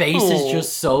 Because his face is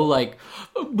just so like,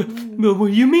 what do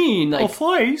you mean? Like,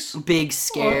 face? Big,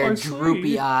 scared,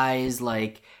 droopy eyes,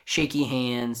 like, shaky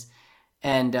hands.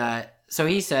 And so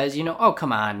he says, oh,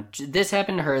 come on, this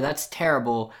happened to her, that's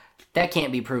terrible. That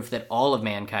can't be proof that all of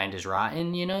mankind is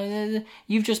rotten,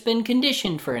 You've just been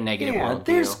conditioned for a negative worldview.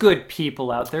 There's good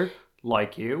people out there,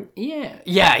 like you. Yeah.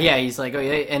 He's like, oh,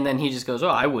 yeah. And then he just goes, oh,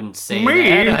 I wouldn't say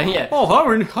Me? that. Yeah. Oh, how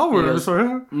would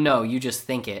say? No, you just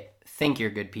think it. Think you're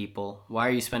good people. Why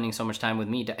are you spending so much time with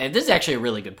me? This is actually a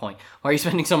really good point. Why are you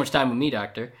spending so much time with me,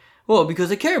 doctor? Well,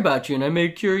 because I care about you and I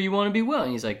make sure you want to be well.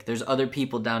 And he's like, there's other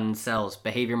people down in cells,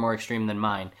 behavior more extreme than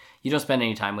mine. You don't spend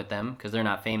any time with them because they're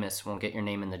not famous, won't get your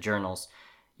name in the journals.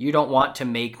 You don't want to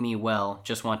make me well,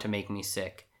 just want to make me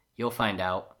sick. You'll find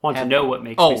out. Want to know what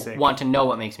makes me sick. Want to know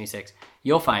what makes me sick.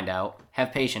 You'll find out.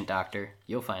 Have patience, doctor.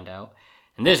 You'll find out.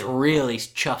 And this really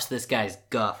chuffs this guy's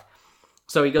guff.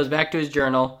 So he goes back to his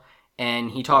journal and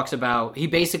he talks about, he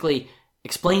basically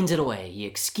explains it away. He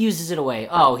excuses it away.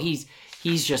 Oh, he's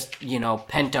just,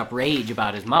 pent up rage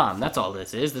about his mom. That's all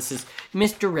this is. This is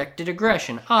misdirected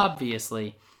aggression,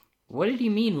 obviously. What did he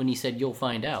mean when he said, you'll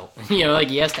find out? He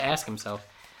has to ask himself.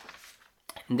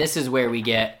 And this is where we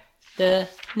get the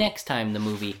next time the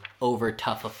movie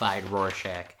over-toughified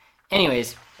Rorschach.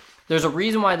 Anyways, there's a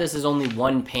reason why this is only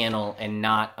one panel and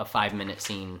not a 5-minute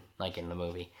scene like in the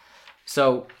movie.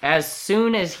 So, as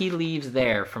soon as he leaves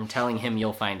there from telling him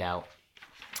you'll find out,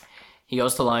 he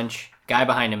goes to lunch. Guy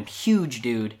behind him, huge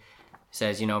dude,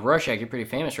 says, Rorschach, you're pretty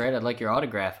famous, right? I'd like your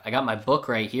autograph. I got my book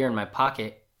right here in my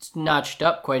pocket. It's notched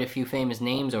up quite a few famous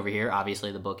names over here.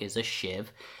 Obviously, the book is a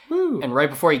shiv. Woo. And right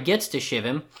before he gets to shiv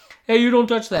him, hey, you don't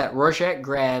touch that. Rorschach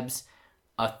grabs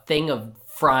a thing of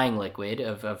frying liquid,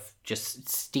 of just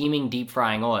steaming, deep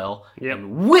frying oil,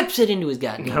 and whips it into his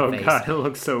goddamn face. Oh, God, it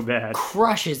looks so bad.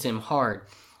 Crushes him hard.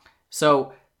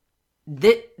 So,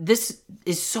 this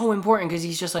is so important because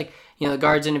he's just like, the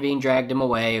guards intervened, dragged him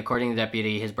away. According to the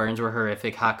deputy, his burns were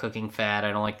horrific, hot cooking fat.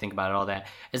 I don't like to think about it, all that.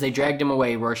 As they dragged him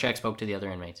away, Rorschach spoke to the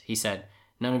other inmates. He said,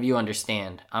 none of you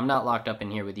understand. I'm not locked up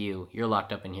in here with you. You're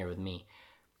locked up in here with me.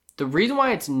 The reason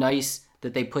why it's nice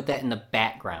that they put that in the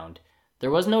background,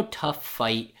 there was no tough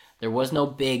fight. There was no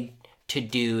big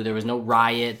to-do. There was no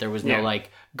riot. There was no,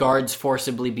 guards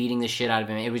forcibly beating the shit out of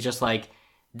him. It was just like,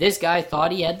 this guy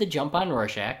thought he had the jump on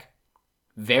Rorschach.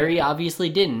 Very obviously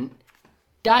didn't.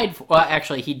 Died for, well,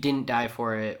 actually, he didn't die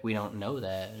for it. We don't know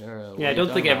that. I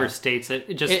don't think it ever states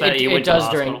it. Just that he went to the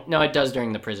hospital. it does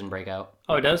during the prison breakout.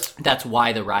 Oh, it does? That's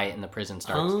why the riot in the prison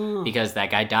starts. Oh. Because that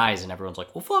guy dies and everyone's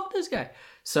like, well, fuck this guy.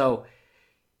 So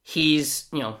he's,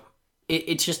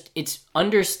 it's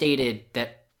understated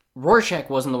that Rorschach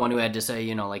wasn't the one who had to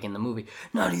say, like in the movie,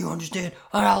 now do you understand?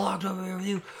 I'm not locked up here with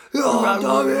you. You're locked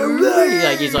up here with me.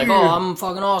 Like, he's like, oh, I'm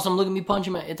fucking awesome. Look at me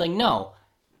punching me. It's like, no.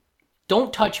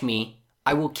 Don't touch me.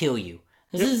 I will kill you.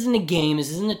 This isn't a game. This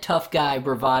isn't a tough guy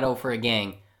bravado for a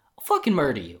gang. I'll fucking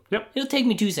murder you. Yep. It'll take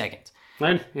me 2 seconds.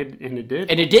 And it did.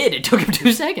 And it did. It took him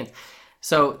 2 seconds.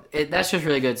 So that's just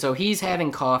really good. So he's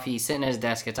having coffee, sitting at his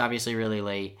desk. It's obviously really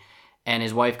late. And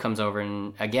his wife comes over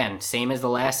and, again, same as the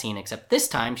last scene, except this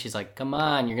time she's like, come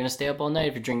on, you're going to stay up all night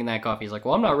if you're drinking that coffee. He's like,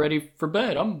 well, I'm not ready for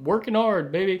bed. I'm working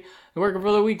hard, baby. I'm working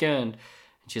for the weekend.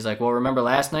 And she's like, well, remember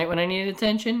last night when I needed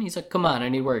attention? He's like, come on, I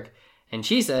need work. And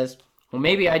she says, well,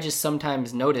 maybe I just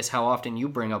sometimes notice how often you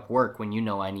bring up work when you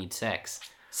know I need sex.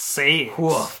 Sex.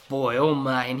 Woof, boy, oh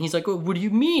my. And he's like, oh, what do you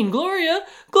mean, Gloria?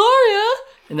 Gloria!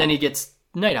 And then he gets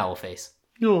Night Owl face.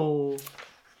 No.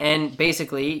 And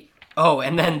basically,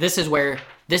 and then this is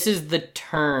the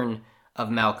turn of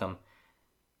Malcolm.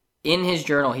 In his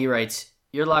journal, he writes,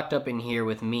 you're locked up in here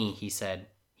with me, he said.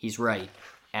 He's right.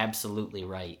 Absolutely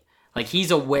right. Like,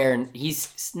 he's aware,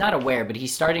 he's not aware, but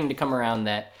he's starting to come around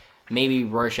that maybe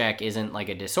Rorschach isn't like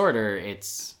a disorder,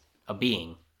 it's a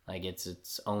being. Like, it's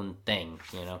its own thing,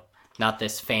 Not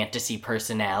this fantasy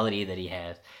personality that he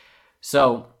has.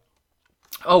 So,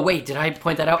 oh wait, did I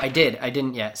point that out? I did. I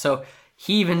didn't yet. So,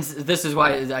 this is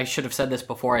why I should have said this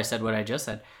before I said what I just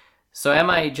said. So, am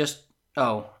I just,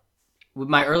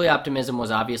 My early optimism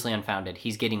was obviously unfounded.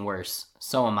 He's getting worse.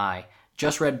 So am I.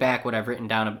 Just read back what I've written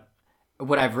down.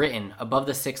 What I've written above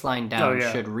the 6th line down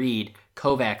should read,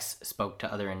 Kovacs spoke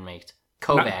to other inmates.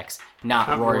 Kovacs,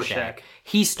 not Rorschach.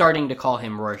 He's starting to call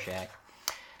him Rorschach.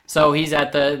 So he's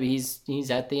at the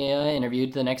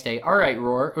interview the next day. All right,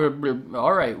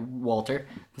 all right, Walter.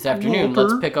 This afternoon,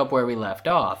 let's pick up where we left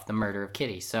off, the murder of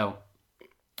Kitty. So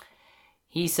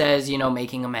he says,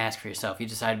 making a mask for yourself. You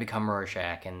decide to become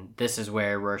Rorschach, and this is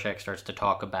where Rorschach starts to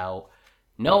talk about,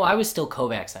 no, I was still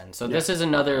Kovacs then. So this is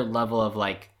another level of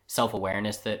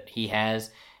self-awareness that he has.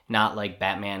 Not like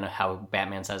Batman, how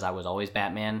Batman says I was always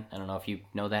Batman. I don't know if you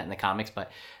know that in the comics, but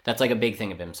that's a big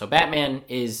thing of him. So Batman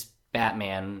is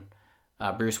Batman.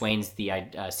 Bruce Wayne's the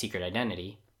secret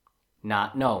identity. You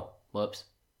know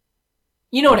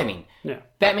what I mean. Yeah.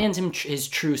 Batman's his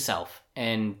true self,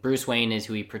 and Bruce Wayne is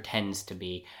who he pretends to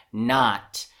be,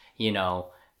 not,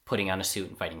 putting on a suit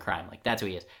and fighting crime. That's who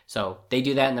he is. So they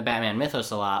do that in the Batman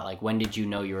mythos a lot. When did you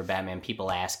know you were Batman? People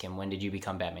ask him, when did you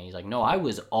become Batman? He's like, no, I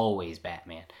was always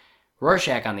Batman.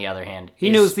 Rorschach, on the other hand, he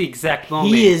knows the exact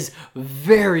moment. He is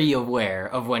very aware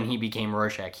of when he became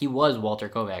Rorschach. He was Walter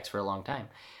Kovacs for a long time.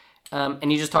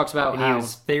 And he just talks about how... he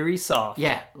was very soft.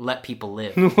 Yeah, let people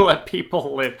live. Let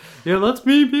people live. Yeah, that's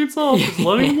me being soft. Just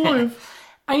letting him live.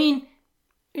 I mean,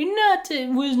 it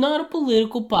was not a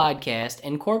political podcast,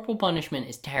 and corporal punishment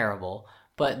is terrible,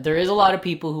 but there is a lot of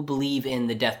people who believe in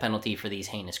the death penalty for these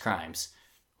heinous crimes.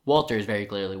 Walter is very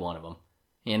clearly one of them.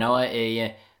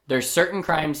 There's certain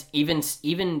crimes,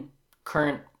 even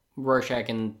current Rorschach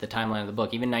in the timeline of the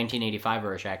book, even 1985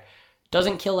 Rorschach,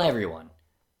 doesn't kill everyone.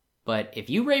 But if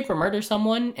you rape or murder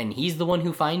someone and he's the one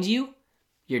who finds you,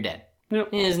 you're dead. Nope.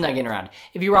 He's not getting around.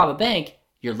 If you rob a bank,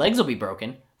 your legs will be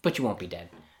broken, but you won't be dead.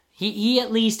 He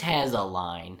at least has a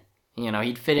line.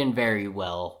 He'd fit in very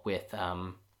well with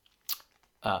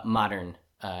modern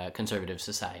conservative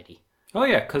society. Oh,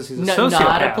 yeah, because he's a sociopath.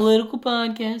 Not a political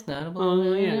podcast.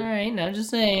 All right, now just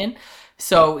saying.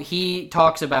 So he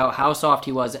talks about how soft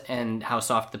he was and how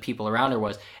soft the people around her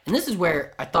was. And this is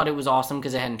where I thought it was awesome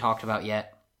because I hadn't talked about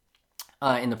yet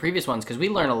in the previous ones, because we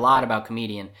learn a lot about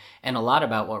Comedian and a lot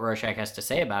about what Rorschach has to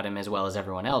say about him as well as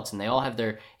everyone else. And they all have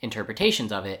their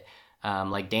interpretations of it,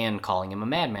 like Dan calling him a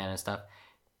madman and stuff.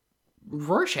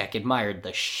 Rorschach admired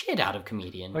the shit out of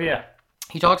Comedian. Oh, yeah.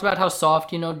 He talks about how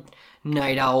soft,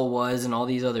 Night Owl was and all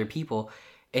these other people.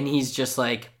 And he's just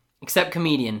except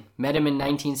Comedian. Met him in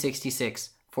 1966.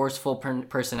 Forceful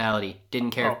personality.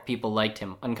 Didn't care if people liked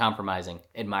him. Uncompromising.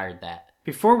 Admired that.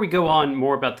 Before we go on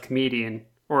more about the Comedian,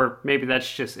 or maybe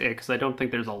that's just it, because I don't think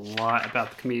there's a lot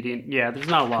about the Comedian. Yeah, there's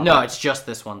not a lot. No, it's just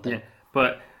this one thing. Yeah.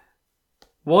 But,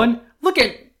 look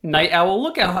at Night Owl.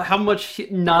 Look at how much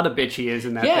not a bitch he is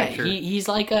in that picture. Yeah, he's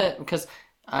because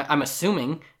I'm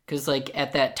assuming, because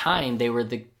at that time they were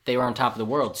on top of the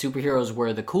world. Superheroes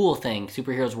were the cool thing.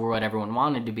 Superheroes were what everyone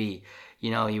wanted to be.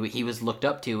 He was looked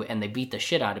up to, and they beat the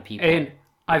shit out of people. And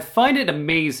I find it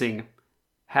amazing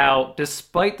how,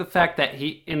 despite the fact that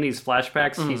in these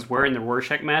flashbacks, he's wearing the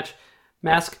Rorschach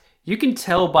mask, you can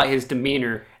tell by his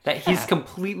demeanor that he's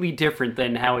completely different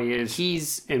than how he is.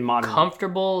 He's in modern.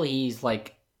 Comfortable. He's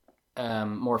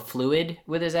more fluid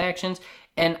with his actions.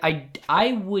 And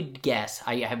I would guess,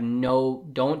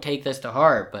 don't take this to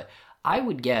heart, but I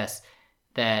would guess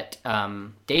that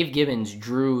Dave Gibbons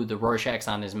drew the Rorschachs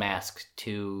on his mask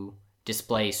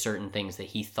display certain things that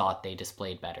he thought they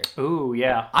displayed better. Ooh,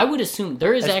 yeah. I would assume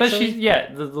there is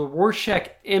the Rorschach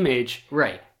image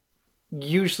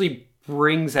usually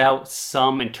brings out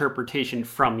some interpretation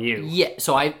from you. Yeah,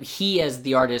 so he as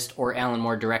the artist or Alan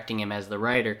Moore directing him as the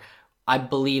writer, I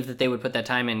believe that they would put that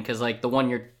time in, because the one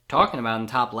you're talking about in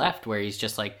the top left where he's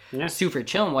just super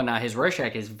chill and whatnot, his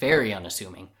Rorschach is very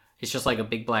unassuming. It's just a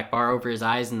big black bar over his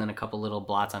eyes and then a couple little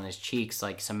blots on his cheeks,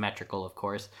 symmetrical, of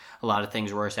course. A lot of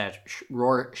things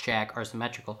Rorschach are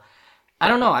symmetrical. I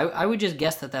don't know. I would just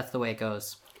guess that that's the way it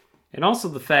goes. And also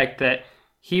the fact that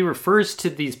he refers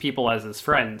to these people as his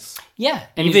friends. Yeah.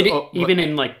 And even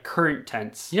in current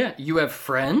tense. Yeah. You have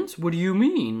friends? What do you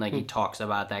mean? He talks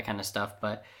about that kind of stuff.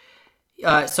 But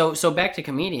so back to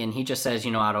Comedian, he just says,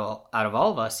 out of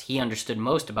all of us, he understood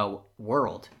most about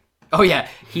world. Oh, yeah.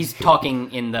 He's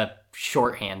talking in the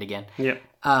shorthand again. Yep.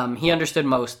 He understood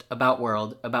most about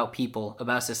world, about people,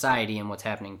 about society and what's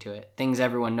happening to it. Things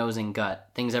everyone knows in gut.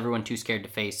 Things everyone too scared to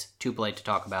face, too polite to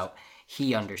talk about.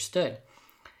 He understood.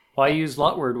 Why use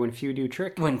lot word when few do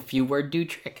trick? When few word do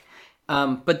trick.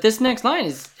 But this next line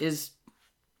is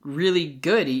really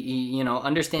good. He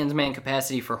understands man's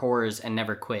capacity for horrors and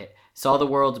never quit. Saw the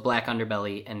world's black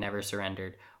underbelly and never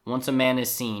surrendered. Once a man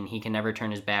is seen, he can never turn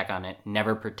his back on it,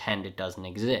 never pretend it doesn't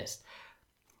exist.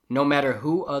 No matter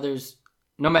who orders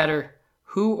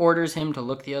him to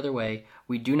look the other way,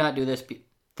 we do not do this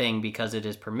thing because it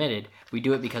is permitted. We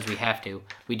do it because we have to.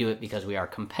 We do it because we are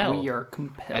compelled. We are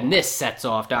compelled. And this sets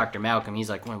off Dr. Malcolm. He's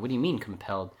like, well, what do you mean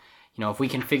compelled? You know, if we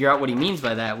can figure out what he means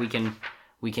by that, we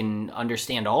can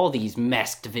understand all these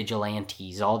masked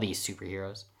vigilantes, all these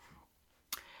superheroes.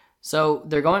 So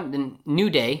they're going, the new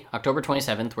day, October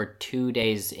 27th, we're 2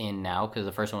 days in now, because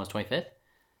the first one was 25th?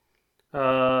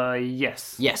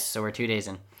 Yes. Yes, so we're 2 days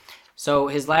in. So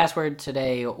his last words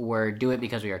today were, do it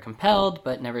because we are compelled,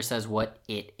 but never says what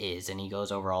it is. And he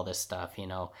goes over all this stuff, you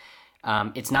know.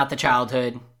 It's not the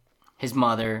childhood, his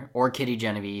mother, or Kitty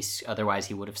Genovese. Otherwise,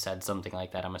 he would have said something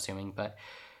like that, I'm assuming. But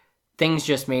things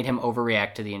just made him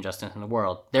overreact to the injustice in the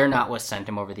world. They're not what sent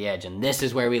him over the edge. And this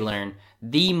is where we learn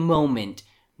the moment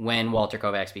when Walter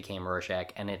Kovacs became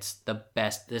Rorschach. And it's the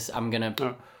best. I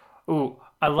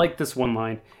like this one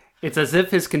line. It's as if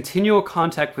his continual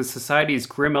contact with society's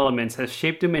grim elements has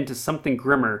shaped him into something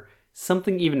grimmer,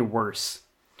 something even worse.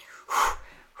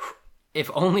 If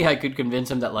only I could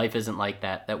convince him that life isn't like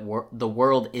that, the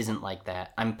world isn't like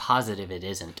that. I'm positive it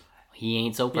isn't. He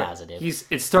ain't so positive. Yeah,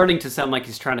 it's starting to sound like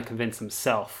he's trying to convince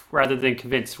himself rather than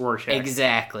convince Rorschach.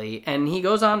 Exactly. And he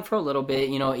goes on for a little bit.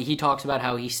 You know, he talks about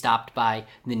how he stopped by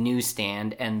the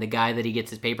newsstand and the guy that he gets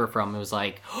his paper from was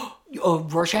like, oh,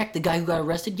 Rorschach, the guy who got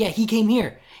arrested? Yeah, he came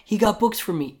here. He got books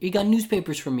from me. He got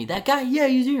newspapers from me. That guy? Yeah,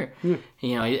 he's here.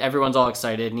 You know, everyone's all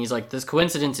excited. And he's like, this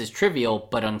coincidence is trivial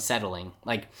but unsettling.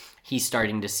 Like, he's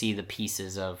starting to see the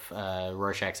pieces of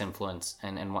Rorschach's influence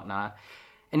and whatnot.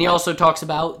 And he also talks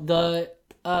about the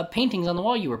paintings on the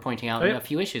wall you were pointing out a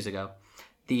few issues ago.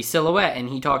 The silhouette. And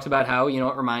he talks about how, you know,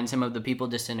 it reminds him of the people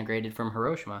disintegrated from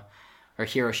Hiroshima.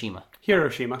 Hiroshima.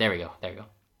 There we go.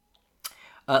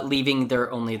 Leaving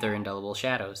only their indelible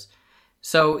shadows.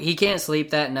 So he can't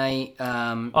sleep that night.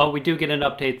 We do get an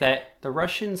update that the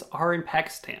Russians are in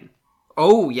Pakistan.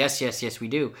 Oh, yes, we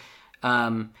do.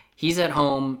 He's at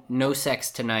home, no sex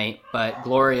tonight, but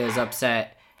Gloria is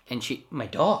upset, and my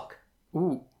dog.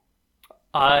 Ooh,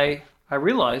 I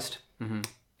realized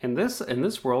in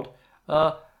this world,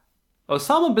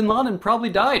 Osama bin Laden probably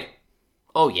died.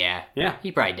 Oh yeah, yeah,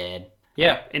 he probably did.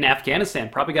 Yeah, in Afghanistan,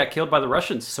 probably got killed by the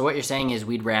Russians. So what you're saying is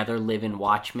we'd rather live in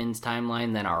Watchmen's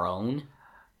timeline than our own?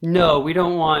 No, we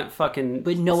don't want fucking.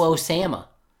 But no Osama.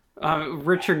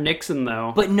 Richard Nixon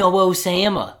though. But no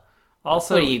Osama.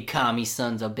 Also, what are you commie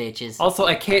sons of bitches? Also,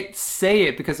 I can't say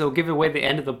it because it'll give away the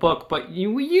end of the book. But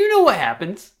you know what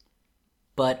happens.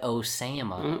 But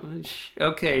Osama.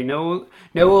 Okay, no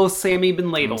Osama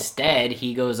bin Laden. Instead,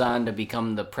 he goes on to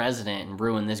become the president and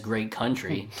ruin this great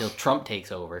country till Trump takes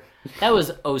over. That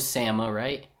was Osama,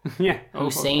 right? Yeah.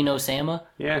 Hussein Osama?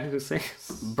 Yeah, Hussein.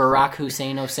 Barack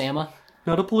Hussein Osama?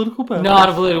 Not a political body. Not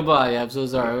a political body, I'm so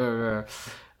sorry.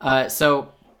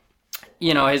 So,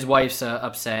 you know, his wife's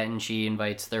upset and she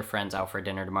invites their friends out for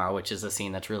dinner tomorrow, which is a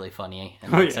scene that's really funny.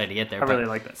 And I'm excited to get there. I really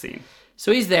like that scene.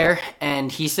 So he's there,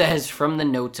 and he says, from the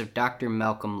notes of Dr.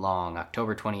 Malcolm Long,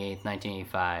 October 28th,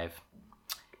 1985,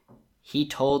 he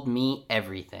told me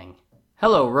everything.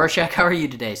 Hello, Rorschach, how are you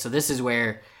today? So this is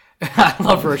where I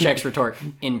love Rorschach's retort,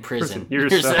 in prison.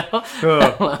 Yourself.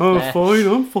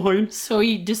 I'm fine. So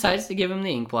he decides to give him the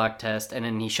ink blot test, and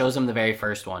then he shows him the very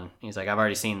first one. He's like, I've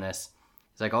already seen this.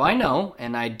 He's like, oh, I know,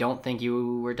 and I don't think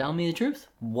you were telling me the truth.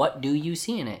 What do you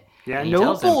see in it? Yeah,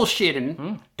 no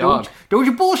bullshitting. Dog. Don't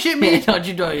you bullshit me. Don't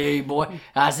you, hey, boy.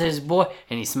 I says, boy.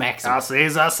 And he smacks him. I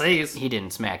says. He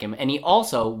didn't smack him. And he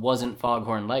also wasn't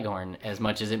Foghorn Leghorn as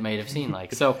much as it may have seemed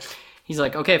like. So he's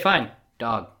like, okay, fine.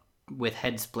 Dog with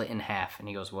head split in half. And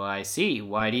he goes, well, I see.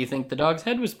 Why do you think the dog's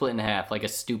head was split in half? Like a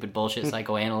stupid bullshit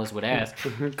psychoanalyst would ask.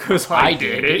 Because I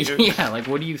did it. Yeah, like,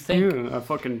 what do you think? Yeah, I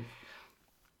fucking...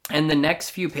 And the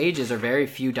next few pages are very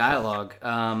few dialogue.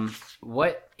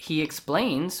 What he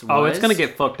explains was... Oh, it's going to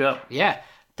get fucked up. Yeah.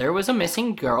 There was a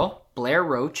missing girl, Blair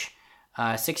Roach,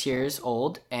 6 years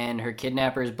old, and her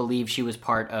kidnappers believe she was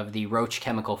part of the Roach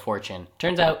chemical fortune.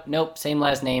 Turns out, nope, same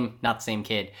last name, not the same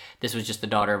kid. This was just the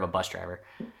daughter of a bus driver.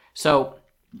 So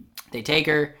they take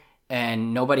her,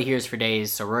 and nobody hears for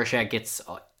days, so Rorschach gets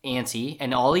antsy,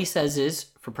 and all he says is,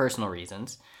 for personal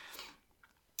reasons,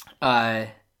 and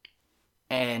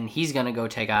he's going to go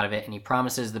take out of it, and he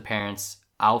promises the parents,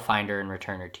 I'll find her and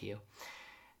return her to you.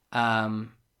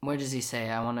 What does he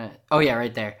say? Oh, yeah,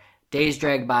 right there. Days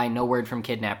dragged by, no word from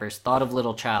kidnappers. Thought of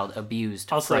little child,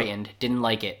 abused, also, frightened, didn't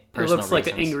like it. Personal It looks like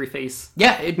reasons. an angry face.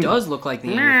 Yeah, it does look like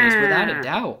the angry face, without a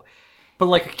doubt. But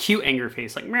like a cute angry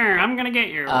face, like, I'm going to get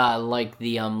you. Like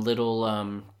the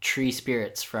little tree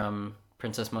spirits from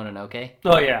Princess Mononoke.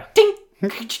 Oh, yeah. Ding!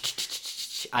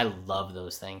 I love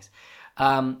those things.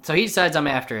 So he decides I'm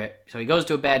after it. So he goes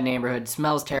to a bad neighborhood,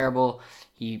 smells terrible.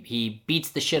 He beats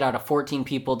the shit out of 14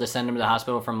 people to send him to the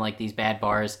hospital from like these bad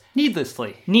bars.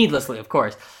 Needlessly, of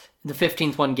course. The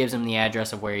 15th one gives him the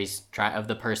address of where of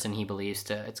the person he believes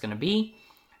it's going to be.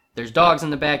 There's dogs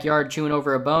in the backyard chewing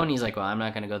over a bone. He's like, well, I'm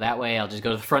not going to go that way. I'll just go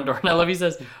to the front door. And I love he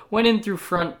says, went in through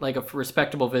front like a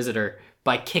respectable visitor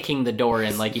by kicking the door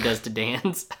in like he does to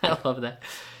Dan's. I love that.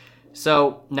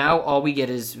 So now all we get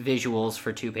is visuals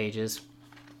for 2 pages.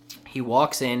 He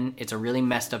walks in. It's a really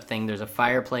messed up thing. There's a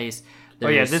fireplace.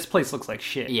 This place looks like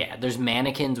shit. Yeah, there's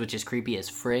mannequins, which is creepy as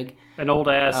frig. An old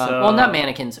ass. Well, not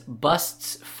mannequins,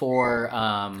 busts for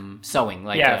sewing,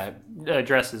 like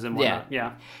dresses and whatnot.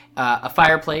 Yeah. A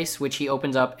fireplace, which he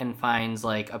opens up and finds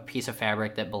like a piece of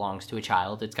fabric that belongs to a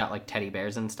child. It's got like teddy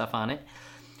bears and stuff on it.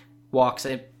 Goes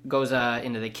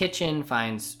into the kitchen,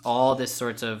 finds all this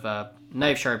sorts of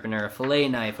knife sharpener, a fillet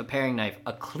knife, a paring knife,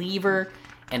 a cleaver,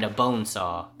 and a bone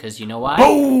saw. Because you know why?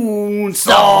 Bone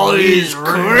saw is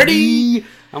ready!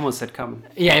 I almost said coming.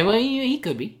 Yeah, well, he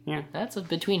could be. Yeah. That's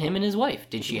between him and his wife.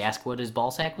 Did she ask what his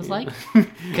ball sack was like?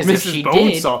 Because if she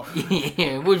Bonesaw. did...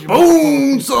 yeah,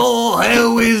 Bonesaw,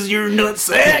 how is your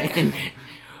nutsack?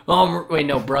 Wait,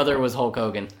 no, brother was Hulk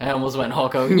Hogan. I almost went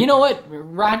Hulk Hogan. You know what?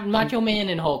 Macho Man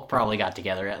and Hulk probably got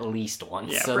together at least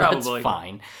once, so probably. That's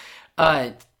fine.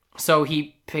 So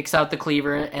he picks out the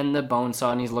cleaver and the bone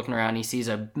saw, and he's looking around. He sees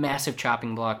a massive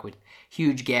chopping block with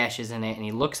huge gashes in it, and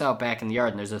he looks out back in the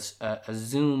yard, and there's a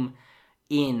zoom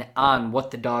in on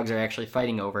what the dogs are actually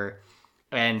fighting over.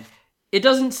 And it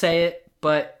doesn't say it,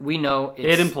 but we know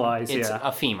it implies it's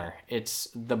a femur. It's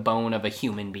the bone of a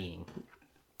human being.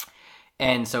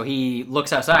 And so he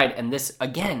looks outside, and this,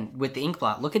 again, with the ink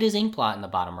blot, look at his ink blot in the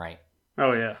bottom right.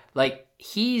 Oh, yeah. Like,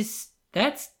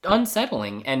 that's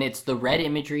unsettling, and it's the red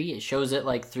imagery. It shows it,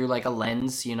 like, through, like, a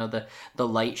lens, you know, the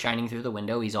light shining through the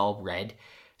window. He's all red.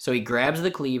 So he grabs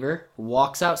the cleaver,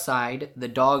 walks outside, the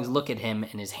dogs look at him,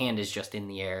 and his hand is just in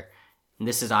the air. And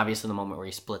this is obviously the moment where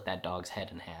he split that dog's head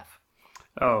in half.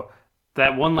 Oh,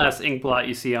 that one last ink blot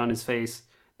you see on his face,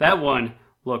 that one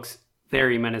looks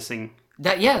very menacing.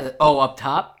 Up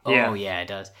top? Yeah. Oh, yeah, it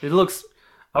does. It looks...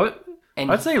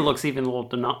 I'd say it looks even a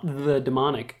little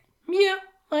demonic. Yeah,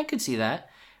 I could see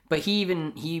that. But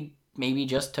he maybe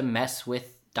just to mess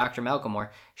with Dr.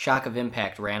 Malcolmore, shock of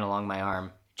impact ran along my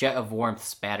arm. Jet of warmth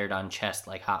spattered on chest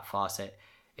like hot faucet.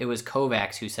 It was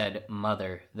Kovacs who said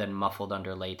mother, then muffled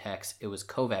under latex. It was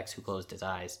Kovacs who closed his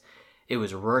eyes. It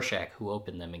was Rorschach who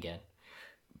opened them again.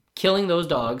 Killing those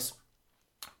dogs,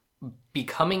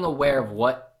 becoming aware of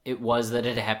what it was that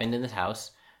had happened in this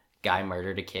house. Guy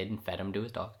murdered a kid and fed him to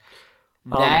his dog.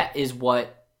 That is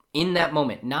what, in that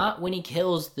moment, not when he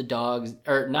kills the dogs,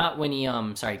 or not when he,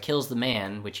 kills the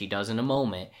man, which he does in a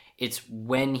moment. It's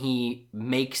when he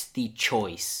makes the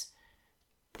choice.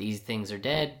 These things are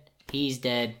dead. He's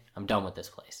dead. I'm done with this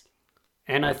place.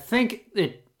 And I think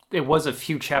it was a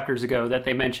few chapters ago that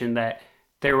they mentioned that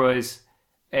there was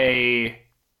a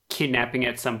kidnapping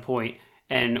at some point,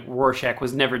 and Rorschach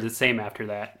was never the same after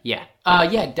that. Yeah.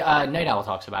 Night Owl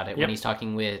talks about it when he's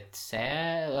talking with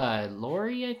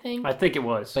Lori, I think. I think it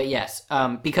was. But yes,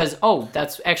 because,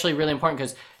 that's actually really important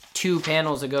because 3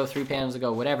 panels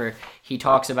ago, whatever, he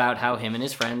talks about how him and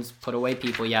his friends put away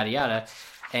people, yada, yada.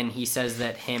 And he says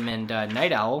that him and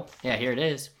Night Owl, here it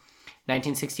is,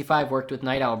 1965 worked with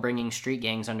Night Owl, bringing street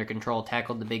gangs under control,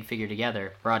 tackled the big figure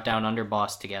together, brought down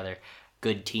underboss together.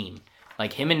 Good team.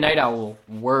 Like, him and Night Owl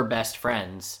were best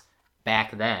friends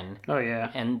back then. Oh, yeah.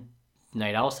 And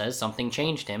Night Owl says something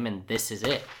changed him, and this is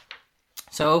it.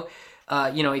 So,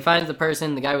 he finds the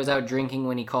person. The guy was out drinking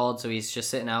when he called, so he's just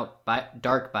sitting out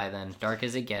dark by then, dark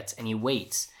as it gets, and he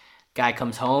waits. Guy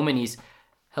comes home, and he's,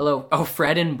 hello. Oh,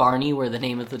 Fred and Barney were the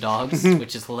name of the dogs,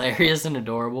 which is hilarious and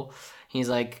adorable. He's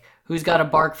like, who's got a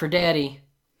bark for daddy?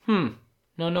 No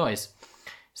noise.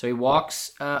 So he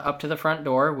walks up to the front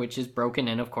door, which is broken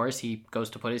in, of course. He goes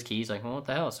to put his keys, like, well, what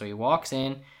the hell? So he walks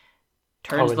in,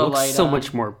 turns the light on. It looks so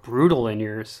much more brutal in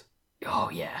yours. Oh,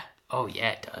 yeah.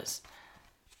 It does.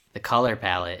 The color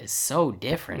palette is so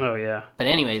different. Oh, yeah. But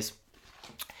anyways,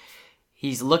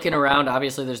 he's looking around.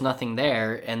 Obviously, there's nothing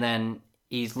there. And then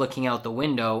he's looking out the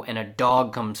window, and a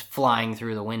dog comes flying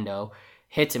through the window,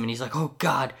 hits him, and he's like, oh,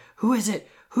 God, who is it?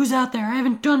 Who's out there? I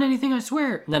haven't done anything, I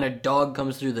swear. And then a dog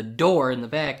comes through the door in the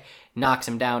back, knocks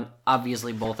him down.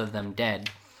 Obviously, both of them dead.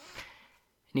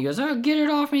 And he goes, oh, get it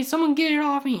off me. Someone get it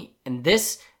off me. And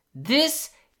this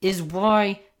is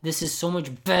why this is so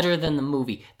much better than the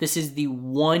movie. This is the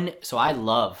one... So I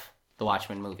love the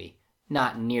Watchmen movie.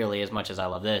 Not nearly as much as I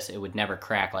love this. It would never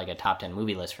crack like a top 10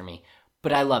 movie list for me.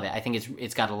 But I love it. I think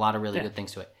it's got a lot of really good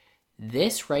things to it.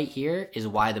 This right here is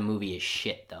why the movie is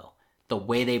shit, though. The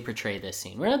way they portray this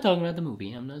scene. We're not talking about the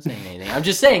movie. I'm not saying anything. I'm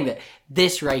just saying that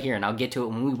this right here, and I'll get to it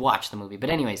when we watch the movie. But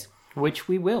anyways. Which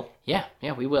we will. Yeah,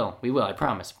 we will. We will, I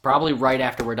promise. Probably right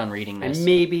after we're done reading this. And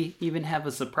maybe even have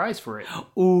a surprise for it.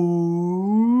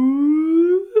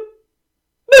 Ooh.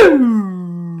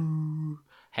 Boo.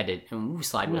 Had to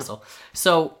slide whistle.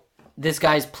 So this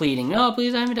guy's pleading, oh,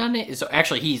 please, I haven't done it. So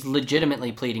actually, he's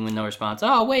legitimately pleading with no response.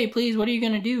 Oh, wait, please, what are you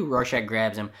going to do? Rorschach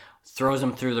grabs him, throws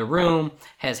him through the room,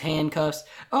 has handcuffs.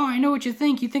 Oh, I know what you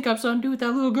think. You think I'm something to do with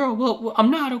that little girl. Well,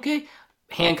 I'm not, okay?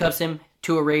 Handcuffs him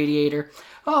to a radiator.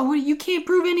 Oh, well, you can't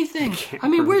prove anything.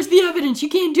 Where's the evidence? You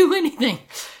can't do anything.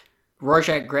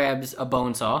 Rorschach grabs a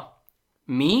bone saw.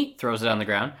 Me, throws it on the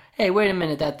ground. Hey, wait a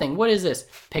minute, that thing. What is this?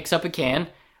 Picks up a can.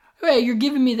 Hey, you're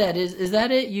giving me that. Is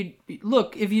that it? You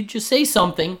look, if you just say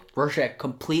something. Rorschach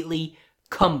completely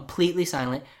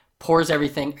silent. Pours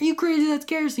everything. Are you crazy? That's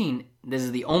kerosene. This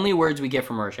is the only words we get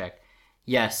from Rorschach.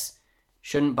 Yes.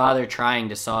 Shouldn't bother trying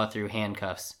to saw through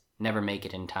handcuffs. Never make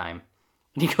it in time.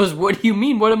 And he goes, what do you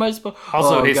mean? What am I supposed...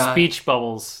 Also, his speech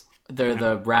bubbles. They're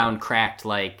the round cracked,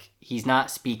 like, he's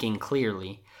not speaking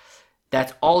clearly.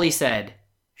 That's all he said.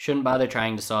 Shouldn't bother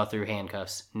trying to saw through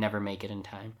handcuffs. Never make it in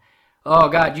time. Oh,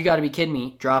 God, you gotta be kidding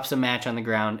me. Drops a match on the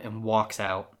ground and walks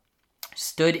out.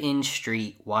 Stood in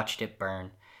street, watched it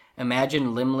burn.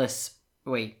 Imagined limbless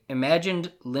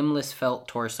felt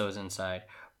torsos inside.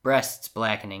 Breasts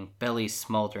blackening, bellies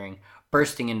smoldering,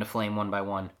 bursting into flame one by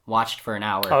one. Watched for an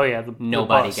hour. Oh, yeah.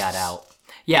 Nobody got out.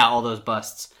 Yeah, all those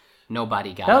busts.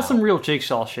 Nobody got out. That was some real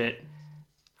Jigsaw shit.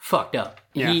 Fucked up.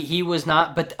 Yeah. He was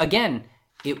not... But again,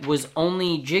 it was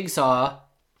only Jigsaw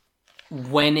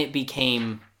when it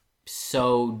became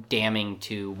so damning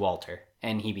to Walter.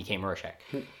 And he became Rorschach.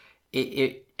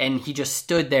 And he just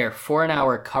stood there for an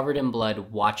hour covered in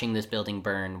blood, watching this building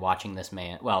burn, watching this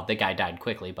man... Well, the guy died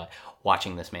quickly, but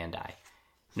watching this man die.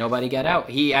 Nobody got out.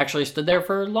 He actually stood there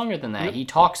for longer than that. Yep. He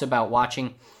talks about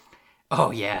watching...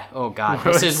 Oh, yeah. Oh, God.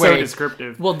 This is where... so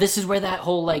descriptive. Well, this is where that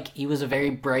whole, like, he was a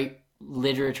very bright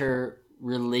literature,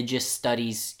 religious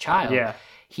studies child. Yeah.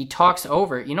 He talks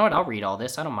over... You know what? I'll read all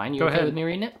this. I don't mind. You okay with me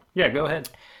reading it? Yeah, go ahead.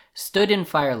 Stood in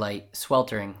firelight,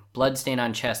 sweltering, bloodstain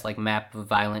on chest like map of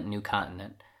violent new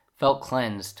continent. Felt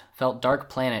cleansed, felt dark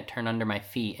planet turn under my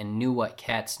feet, and knew what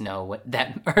cats know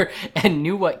that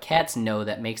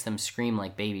makes them scream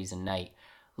like babies in night.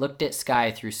 Looked at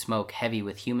sky through smoke heavy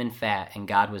with human fat, and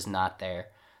God was not there.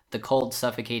 The cold,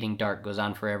 suffocating dark goes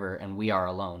on forever, and we are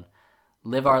alone.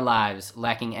 Live our lives,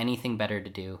 lacking anything better to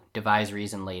do, devise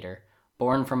reason later.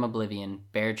 Born from oblivion,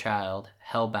 bare child,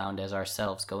 hellbound as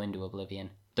ourselves go into oblivion.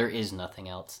 There is nothing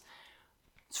else.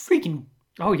 It's freaking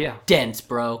dense,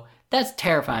 bro. That's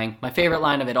terrifying. My favorite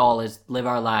line of it all is, live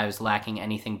our lives lacking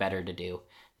anything better to do.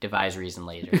 Devise reason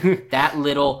later. That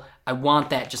little, I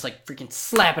want that, just like freaking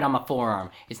slap it on my forearm.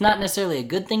 It's not necessarily a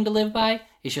good thing to live by.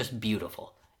 It's just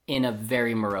beautiful in a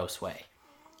very morose way.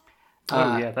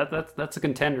 That's a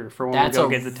contender for when we go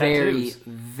get the tattoos. Very,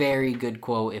 very good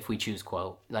quote if we choose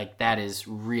quote. Like, that is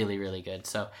really, really good.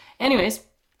 So, anyways.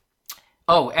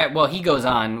 Oh, well, he goes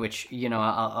on, which,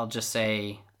 I'll just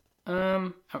say...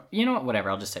 you know what? Whatever.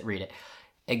 I'll just read it.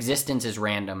 Existence is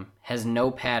random, has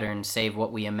no pattern save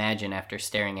what we imagine after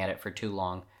staring at it for too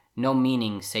long, no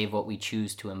meaning save what we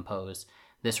choose to impose.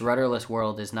 This rudderless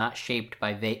world is not shaped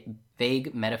by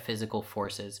vague metaphysical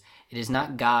forces. It is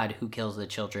not God who kills the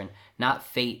children, not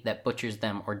fate that butchers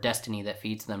them or destiny that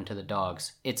feeds them to the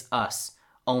dogs. It's us,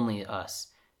 only us.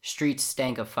 Streets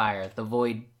stank of fire, the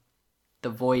void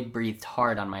breathed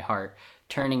hard on my heart,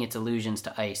 turning its illusions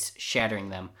to ice, shattering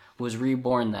them, was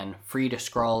reborn then, free to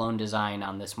scrawl own design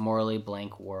on this morally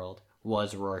blank world,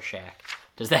 was Rorschach.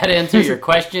 Does that answer your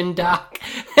question, Doc?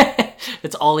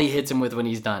 That's all he hits him with when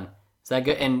he's done. Is that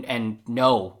good? And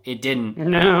no, it didn't.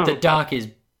 No. The Doc is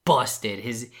busted.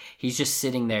 He's just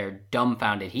sitting there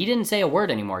dumbfounded. He didn't say a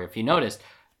word anymore, if you noticed.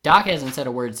 Doc hasn't said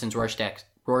a word since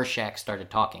Rorschach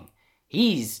started talking.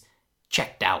 He's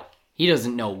checked out. He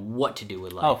doesn't know what to do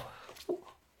with life. Oh.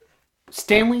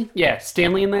 Stanley? Yeah,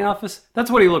 Stanley in the office. That's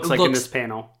what he looks like in this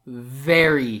panel.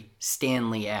 Very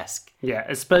Stanley-esque. Yeah,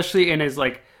 especially in his,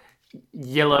 like,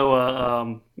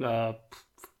 yellow,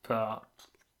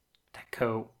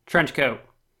 coat. Trench coat.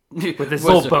 With his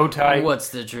little bow tie. What's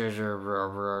the treasure?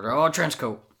 Oh, trench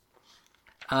coat.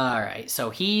 Alright, so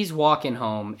he's walking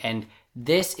home, and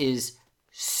this is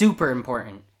super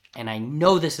important, and I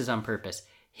know this is on purpose.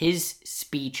 His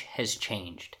speech has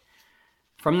changed.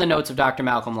 From the notes of Dr.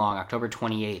 Malcolm Long, October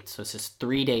 28th, so this is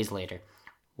 3 days later.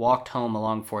 Walked home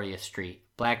along 40th Street.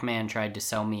 Black man tried to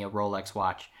sell me a Rolex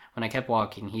watch. When I kept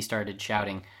walking, he started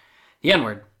shouting the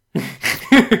N-word.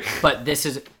 But this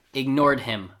is ignored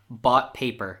him. Bought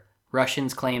paper.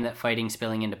 Russians claim that fighting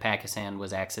spilling into Pakistan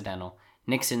was accidental.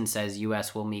 Nixon says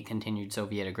U.S. will meet continued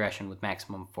Soviet aggression with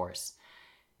maximum force.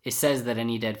 It says that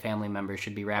any dead family members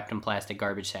should be wrapped in plastic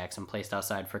garbage sacks and placed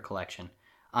outside for collection.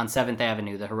 On 7th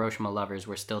Avenue, the Hiroshima lovers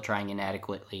were still trying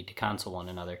inadequately to console one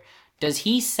another. Does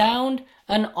he sound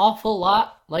an awful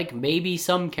lot like maybe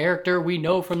some character we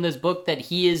know from this book that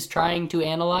he is trying to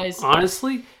analyze?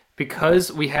 Honestly,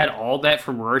 because we had all that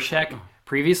from Rorschach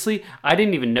previously, I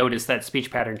didn't even notice that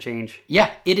speech pattern change.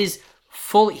 Yeah, it is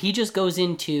full. He just goes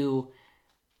into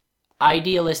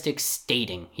idealistic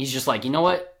stating. He's just like, you know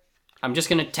what? I'm just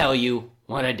going to tell you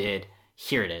what I did.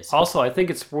 Here it is. Also, I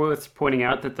think it's worth pointing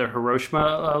out that the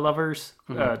Hiroshima lovers,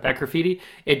 that graffiti,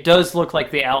 it does look like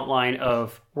the outline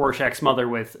of Rorschach's mother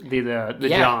with the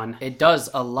John. It does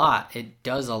a lot. It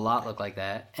does a lot look like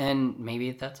that. And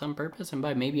maybe that's on purpose. And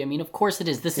by maybe, I mean, of course it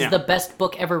is. This is the best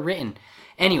book ever written.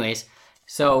 Anyways,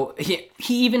 so he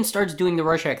even starts doing the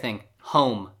Rorschach thing.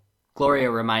 Home. Gloria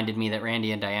reminded me that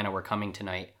Randy and Diana were coming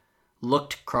tonight.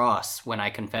 Looked cross when I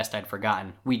confessed I'd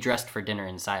forgotten. We dressed for dinner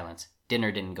in silence.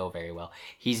 Dinner didn't go very well.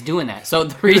 He's doing that. So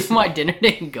the reason why dinner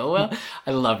didn't go well,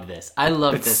 I loved this.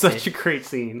 It's such a great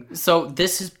scene. So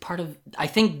this is I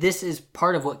think this is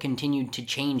part of what continued to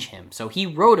change him. So he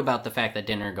wrote about the fact that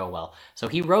dinner didn't go well. So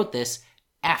he wrote this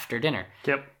after dinner.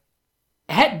 Yep.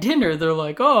 At dinner, they're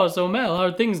like, oh, so Mel, how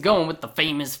are things going with the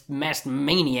famous masked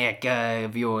maniac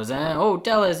of yours, huh? Oh,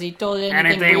 tell us, he told you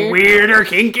anything weird or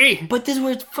kinky? But this is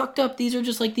where it's fucked up. These are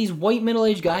just like these white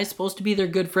middle-aged guys supposed to be their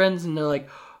good friends, and they're like,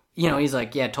 you know, he's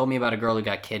like, yeah, told me about a girl who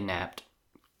got kidnapped.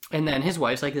 And then his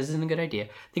wife's like, this isn't a good idea.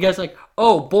 The guy's like,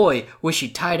 oh boy, was she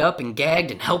tied up and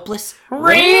gagged and helpless?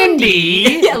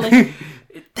 Randy! Yeah, like,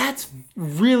 that's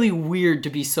really weird to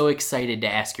be so excited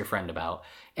to ask your friend about.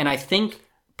 And I think,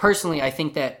 personally, I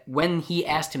think that when he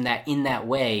asked him that in that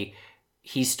way,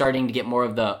 he's starting to get more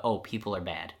of the, oh, people are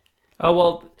bad. Oh,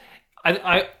 well,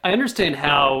 I understand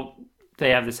how they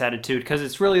have this attitude, because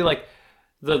it's really like,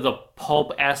 the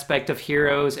pulp aspect of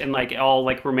heroes and like all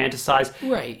like romanticized.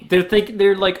 Right.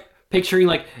 They're like picturing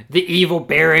like the evil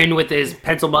baron with his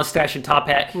pencil mustache and top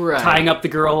hat tying up the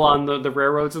girl on the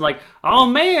railroads and like, oh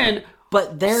man,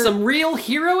 but they're some real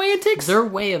hero antics. Their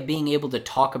way of being able to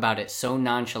talk about it so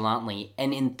nonchalantly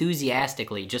and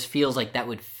enthusiastically just feels like that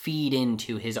would feed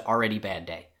into his already bad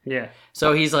day. Yeah.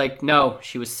 So he's like, no,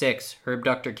 she was 6. Her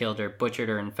abductor killed her, butchered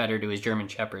her, and fed her to his German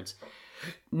shepherds.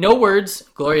 No words.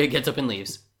 Gloria gets up and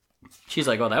leaves. She's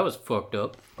like, oh, that was fucked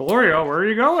up. Gloria, where are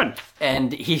you going?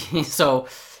 And he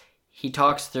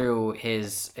talks through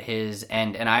his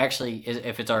end. And I actually,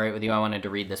 if it's all right with you, I wanted to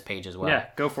read this page as well. Yeah,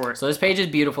 go for it. So this page is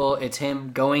beautiful. It's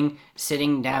him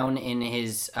sitting down in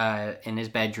his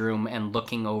bedroom and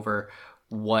looking over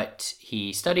what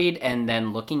he studied and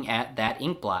then looking at that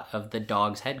ink blot of the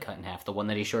dog's head cut in half, the one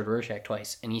that he showed Rorschach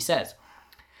twice. And he says,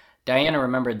 Diana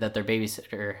remembered that their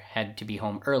babysitter had to be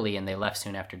home early and they left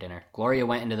soon after dinner. Gloria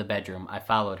went into the bedroom. I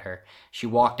followed her. She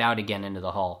walked out again into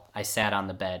the hall. I sat on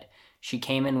the bed. She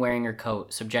came in wearing her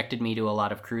coat, subjected me to a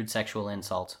lot of crude sexual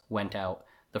insults, went out.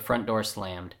 The front door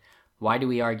slammed. Why do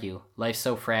we argue? Life's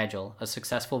so fragile, a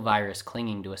successful virus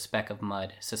clinging to a speck of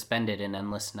mud, suspended in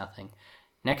endless nothing.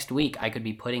 Next week, I could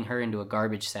be putting her into a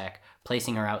garbage sack,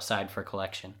 placing her outside for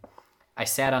collection. I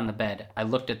sat on the bed. I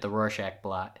looked at the Rorschach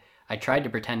blot. I tried to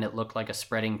pretend it looked like a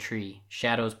spreading tree,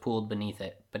 shadows pooled beneath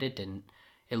it, but it didn't.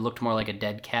 It looked more like a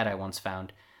dead cat I once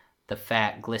found. The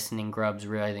fat, glistening grubs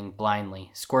writhing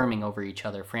blindly, squirming over each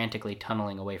other, frantically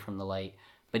tunneling away from the light.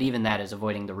 But even that is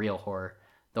avoiding the real horror.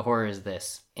 The horror is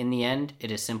this. In the end,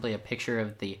 it is simply a picture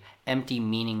of the empty,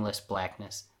 meaningless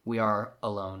blackness. We are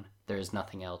alone. There is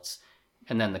nothing else.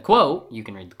 And then the quote, you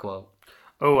can read the quote.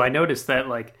 Oh, I noticed that,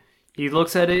 like, he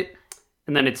looks at it,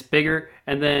 and then it's bigger,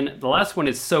 and then the last one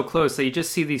is so close that you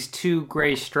just see these 2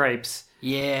 gray stripes.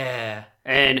 Yeah.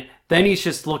 And then he's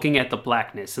just looking at the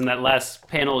blackness, and that last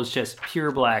panel is just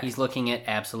pure black. He's looking at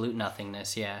absolute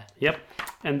nothingness, yeah. Yep.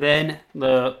 And then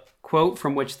the quote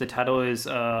from which the title is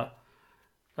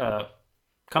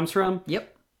comes from.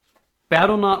 Yep.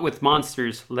 Battle not with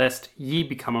monsters, lest ye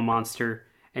become a monster,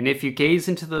 and if you gaze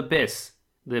into the abyss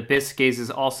gazes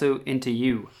also into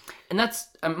you. And that's,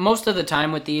 most of the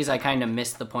time with these, I kind of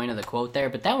missed the point of the quote there,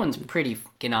 but that one's pretty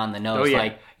fucking on the nose. Oh, yeah.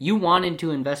 Like, you wanted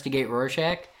to investigate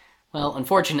Rorschach? Well,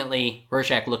 unfortunately,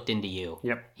 Rorschach looked into you.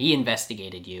 Yep. He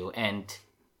investigated you, and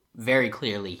very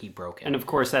clearly he broke it. And of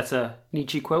course, that's a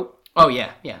Nietzsche quote. Oh,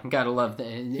 yeah. Gotta love that.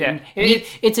 Yeah.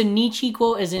 It's a Nietzsche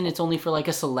quote, as in it's only for, like,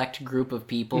 a select group of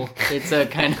people. It's a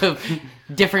kind of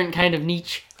different kind of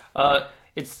Nietzsche.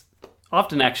 It's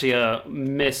often actually a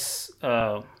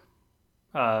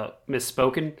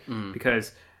misspoken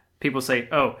because people say,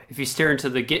 "Oh, if you stare into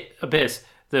the abyss,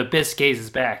 the abyss gazes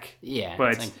back." Yeah,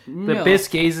 but it's like, the no. abyss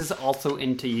gazes also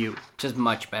into you. Just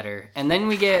much better. And then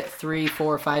we get 3,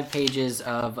 4, 5 pages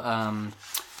of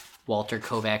Walter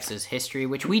Kovacs's history,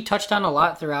 which we touched on a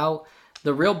lot throughout.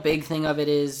 The real big thing of it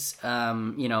is,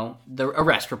 the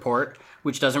arrest report,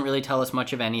 which doesn't really tell us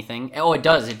much of anything. Oh, it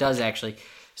does. It does, actually.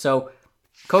 So,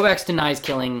 Kovacs denies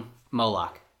killing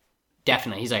Moloch.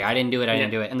 Definitely. He's like, I didn't do it. I didn't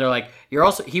do it. And they're like,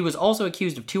 he was also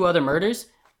accused of 2 other murders.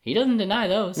 He doesn't deny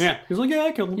those. Yeah, he's like, yeah,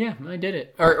 I killed him. Yeah, I did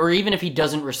it. Or even if he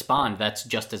doesn't respond, that's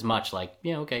just as much. Like,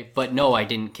 yeah, okay. But no, I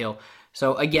didn't kill.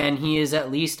 So again, he is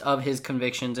at least of his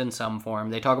convictions in some form.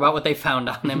 They talk about what they found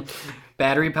on him.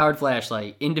 Battery-powered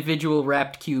flashlight, individual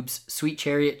wrapped cubes, sweet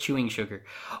chariot chewing sugar,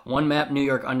 1 map New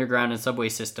York underground and subway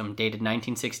system, dated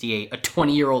 1968, a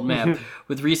 20-year-old map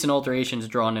with recent alterations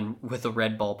drawn in with a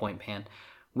red ballpoint pen.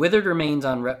 Withered remains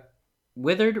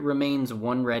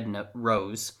 1 red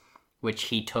rose, which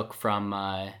he took from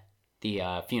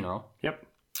the funeral. Yep.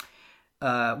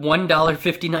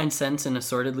 $1.59 in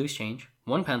assorted loose change.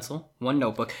 1 pencil, 1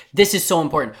 notebook. This is so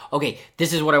important. Okay,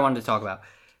 this is what I wanted to talk about.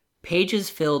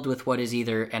 Pages filled with what is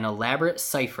either an elaborate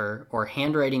cipher or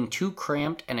handwriting too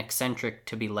cramped and eccentric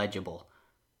to be legible.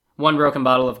 1 broken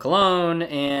bottle of cologne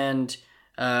and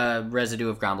residue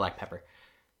of ground black pepper.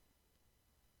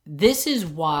 This is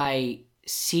why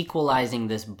sequelizing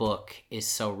this book is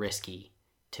so risky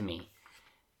to me.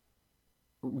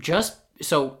 Just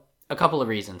so, a couple of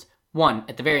reasons. 1,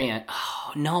 at the very end,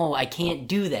 oh no, I can't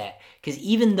do that. Because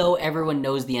even though everyone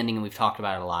knows the ending and we've talked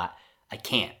about it a lot, I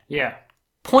can't. Yeah.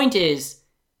 Point is,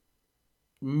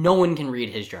 no one can read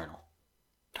his journal.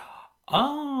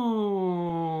 Oh.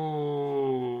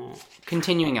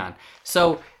 Continuing on.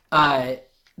 So,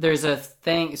 there's a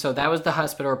thing. So that was the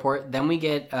hospital report. Then we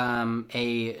get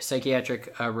a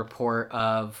psychiatric report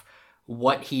of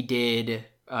what he did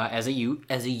as a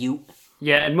youth.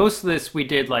 Yeah, and most of this we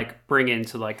did bring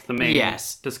into the main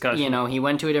discussion. You know, he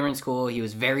went to a different school. He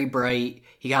was very bright.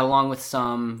 He got along with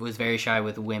some. Was very shy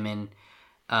with women.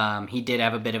 He did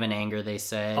have a bit of an anger, they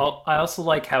said. I also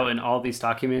like how in all these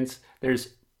documents there's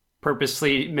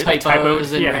purposely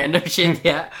typos and random shit.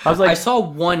 Yeah, I saw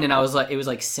one and I was like, it was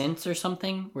like since or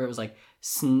something where it was like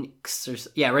snicks or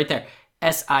right there,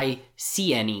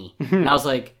 SICNE, and I was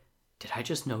like, did I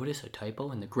just notice a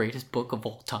typo in the greatest book of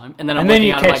all time? And then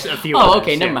you catch a few. Oh,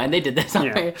 okay, never mind. They did this.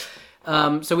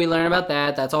 Yeah. So we learn about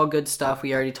that. That's all good stuff.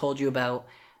 We already told you about.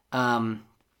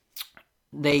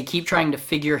 They keep trying to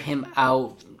figure him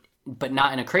out, but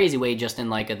not in a crazy way. Just in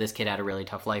this kid had a really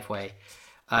tough life way.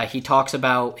 He talks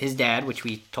about his dad, which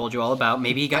we told you all about.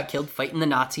 Maybe he got killed fighting the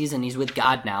Nazis, and he's with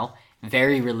God now.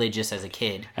 Very religious as a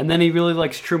kid. And then he really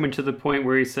likes Truman to the point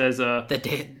where he says,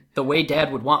 the way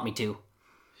Dad would want me to.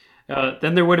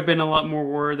 Then there would have been a lot more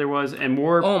war there was, and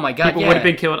more oh my God, people would have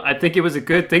been killed. I think it was a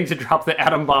good thing to drop the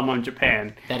atom bomb on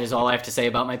Japan. That is all I have to say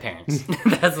about my parents.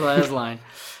 That's the last line.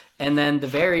 And then the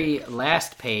very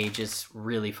last page is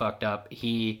really fucked up.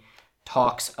 He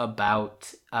talks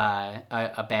about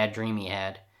a bad dream he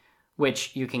had,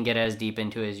 which you can get as deep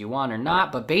into as you want or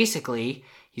not. But basically,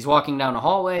 he's walking down a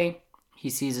hallway. He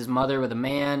sees his mother with a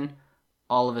man.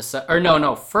 All of a sudden,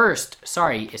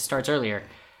 it starts earlier.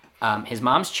 His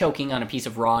mom's choking on a piece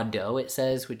of raw dough, it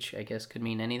says, which I guess could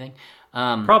mean anything.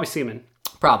 Probably semen.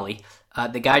 Probably.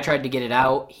 The guy tried to get it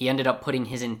out. He ended up putting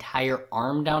his entire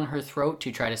arm down her throat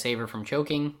to try to save her from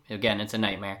choking. Again, it's a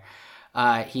nightmare.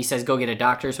 He says, go get a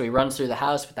doctor. So he runs through the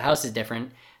house, but the house is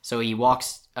different. So he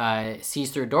walks, sees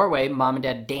through a doorway, mom and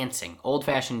dad dancing.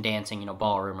 Old-fashioned dancing,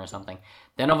 ballroom or something.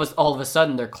 Then all of a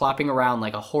sudden, they're clopping around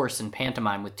like a horse in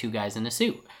pantomime with 2 guys in a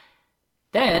suit.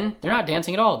 Then, they're not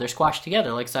dancing at all. They're squashed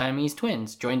together like Siamese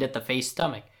twins, joined at the face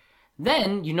stomach.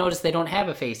 Then, you notice they don't have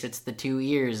a face. It's the 2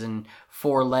 ears and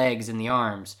 4 legs and the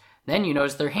arms. Then you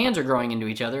notice their hands are growing into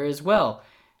each other as well.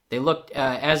 They look,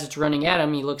 as it's running at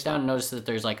him, he looks down and notices that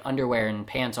there's underwear and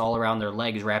pants all around their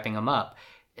legs wrapping him up.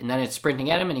 And then it's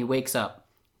sprinting at him and he wakes up.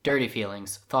 Dirty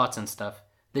feelings, thoughts and stuff.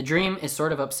 The dream is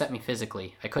sort of upset me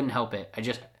physically. I couldn't help it.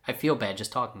 I feel bad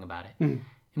just talking about it. It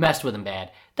messed with him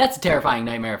bad. That's a terrifying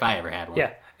nightmare if I ever had one.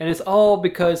 Yeah, and it's all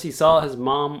because he saw his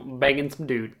mom banging some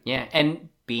dude. Yeah, and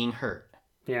being hurt.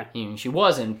 Yeah. She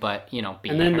wasn't, but, being hurt.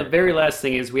 And then the very last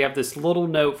thing is we have this little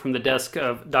note from the desk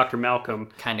of Dr. Malcolm.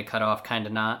 Kind of cut off, kind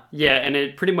of not. Yeah, and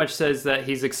it pretty much says that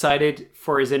he's excited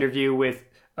for his interview with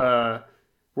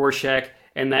Rorschach,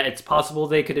 and that it's possible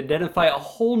they could identify a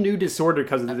whole new disorder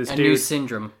because of this dude. A new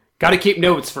syndrome. Gotta keep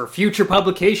notes for future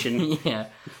publication. Yeah.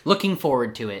 Looking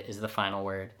forward to it is the final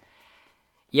word.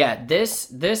 Yeah, this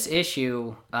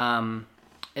issue,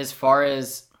 as far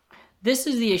as This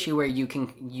is the issue where you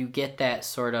get that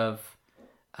sort of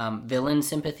villain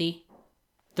sympathy.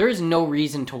 There is no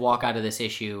reason to walk out of this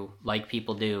issue like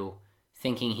people do,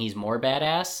 thinking he's more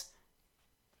badass,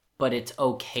 but it's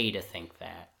okay to think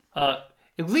that.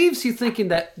 It leaves you thinking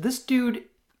that this dude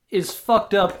is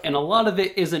fucked up, and a lot of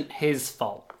it isn't his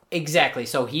fault. Exactly.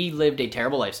 So he lived a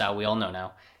terrible lifestyle, we all know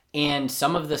now. And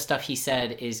some of the stuff he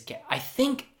said is, I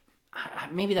think,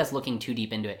 maybe that's looking too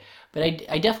deep into it, but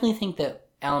I definitely think that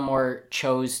Alan Moore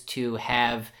chose to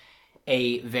have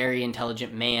a very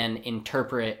intelligent man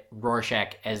interpret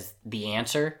Rorschach as the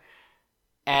answer,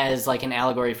 as like an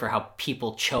allegory for how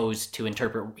people chose to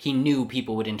interpret. He knew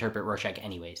people would interpret Rorschach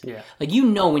anyways. Yeah. Like, you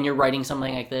know, when you're writing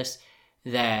something like this,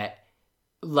 that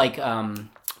like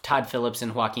Todd Phillips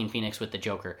and Joaquin Phoenix with the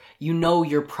Joker, you know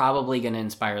you're probably going to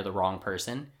inspire the wrong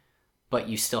person, but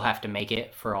you still have to make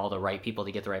it for all the right people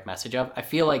to get the right message of. I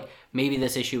feel like maybe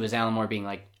this issue is Alan Moore being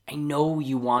like, I know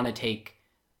you want to take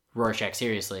Rorschach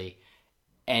seriously,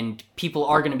 and people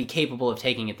are going to be capable of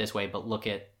taking it this way, but look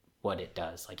at what it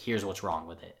does. Like, here's what's wrong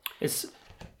with it.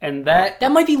 And that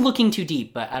might be looking too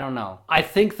deep, but I don't know. I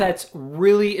think that's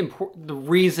really important. The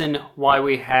reason why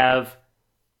we have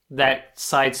that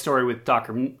side story with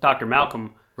Dr.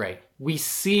 Malcolm. Right. We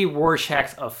see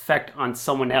Rorschach's effect on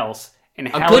someone else. And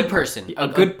a good person. A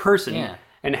good person. Yeah.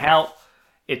 And how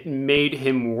it made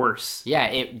him worse. Yeah,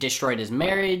 it destroyed his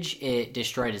marriage. It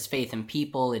destroyed his faith in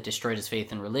people. It destroyed his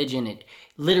faith in religion. It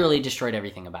literally destroyed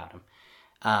everything about him.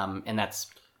 And that's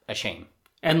a shame.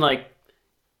 And, like,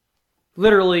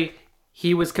 literally,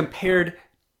 he was compared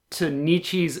to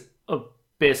Nietzsche's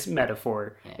abyss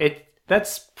metaphor. Yeah.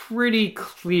 That's pretty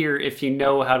clear if you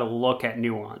know how to look at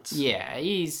nuance. Yeah,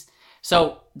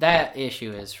 so that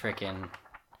issue is freaking...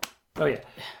 Oh, yeah.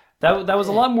 That was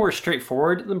a lot more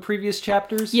straightforward than previous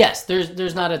chapters. Yes,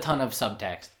 there's not a ton of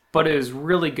subtext. But it was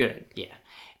really good. Yeah.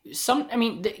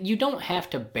 You don't have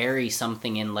to bury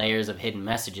something in layers of hidden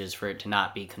messages for it to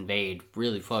not be conveyed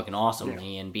really fucking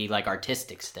awesomely and be, like,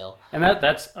 artistic still. And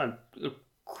that's a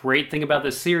great thing about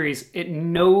this series. It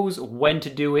knows when to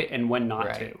do it and when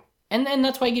not to. And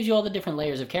that's why it gives you all the different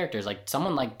layers of characters. Like,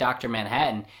 someone like Dr.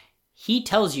 Manhattan, he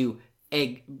tells you,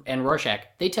 and Rorschach,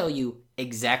 they tell you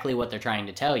exactly what they're trying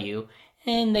to tell you,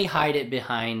 and they hide it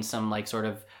behind some, like, sort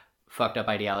of fucked up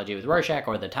ideology with Rorschach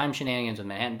or the time shenanigans with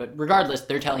Manhattan. But regardless,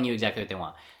 they're telling you exactly what they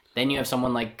want. Then you have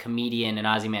someone like Comedian and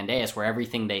Ozymandias, where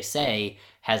everything they say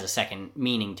has a second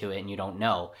meaning to it and you don't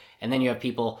know. And then you have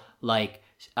people like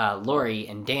Laurie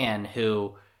and Dan,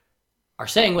 who are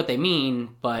saying what they mean,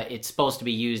 but it's supposed to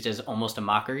be used as almost a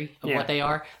mockery of what they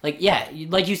are. Like, yeah,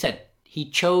 like you said, he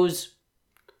chose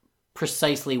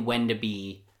precisely when to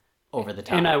be over the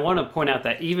top. And I want to point out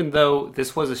that even though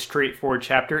this was a straightforward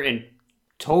chapter and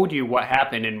told you what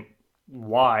happened and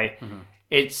why,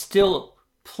 it's still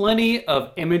plenty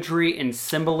of imagery and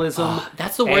symbolism.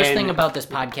 That's the worst thing about this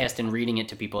podcast and reading it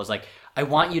to people is, like, I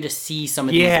want you to see some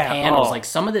of these panels. Like,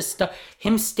 some of this stuff,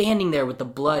 him standing there with the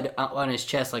blood on his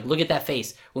chest, like, look at that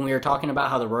face. When we were talking about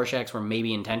how the Rorschachs were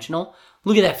maybe intentional,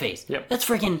 look at that face. Yep. That's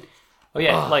freaking... Oh,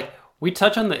 yeah, like, we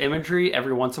touch on the imagery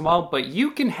every once in a while, but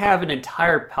you can have an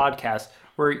entire podcast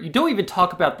where you don't even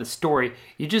talk about the story.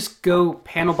 You just go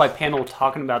panel by panel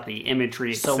talking about the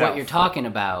imagery itself. So what you're talking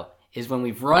about is when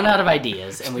we've run out of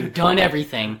ideas and we've done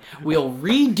everything, we'll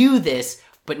redo this,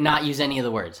 but not use any of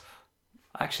the words.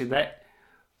 Actually,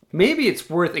 maybe it's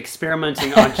worth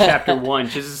experimenting on chapter 1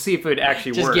 just to see if it would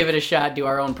actually work. Just give it a shot, do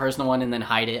our own personal one, and then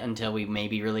hide it until we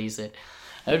maybe release it.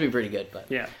 That would be pretty good, but...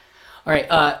 Yeah. All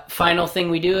right, final thing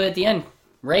we do at the end.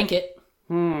 Rank it.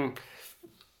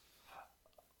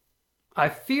 I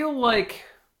feel like...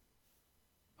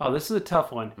 Oh, this is a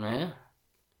tough one. Yeah.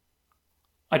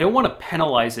 I don't want to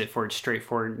penalize it for its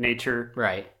straightforward nature.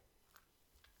 Right.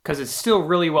 Because it's still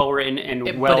really well written and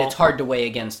But it's hard to weigh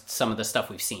against some of the stuff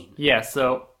we've seen. Yeah,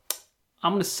 so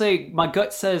I'm going to say my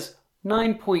gut says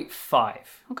 9.5.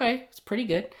 Okay, it's pretty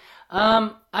good.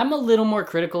 I'm a little more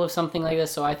critical of something like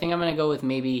this, so I think I'm going to go with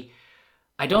maybe...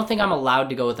 I don't think I'm allowed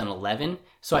to go with an 11,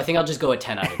 so I think I'll just go a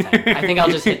 10 out of 10. I think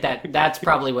I'll just hit that. That's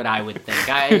probably what I would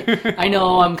think. I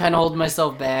know I'm kind of holding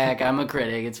myself back. I'm a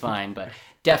critic. It's fine, but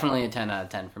definitely a 10 out of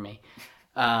 10 for me.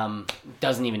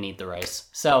 Doesn't even need the rice.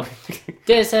 So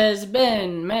this has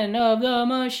been Men of the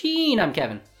Machine. I'm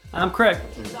Kevin. I'm Craig.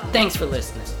 Thanks for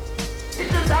listening.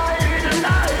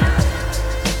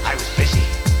 I was busy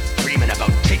dreaming about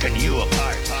taking you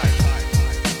apart.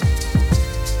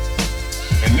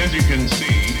 And as you can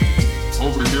see,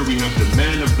 over here we have the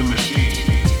Man of the Machine.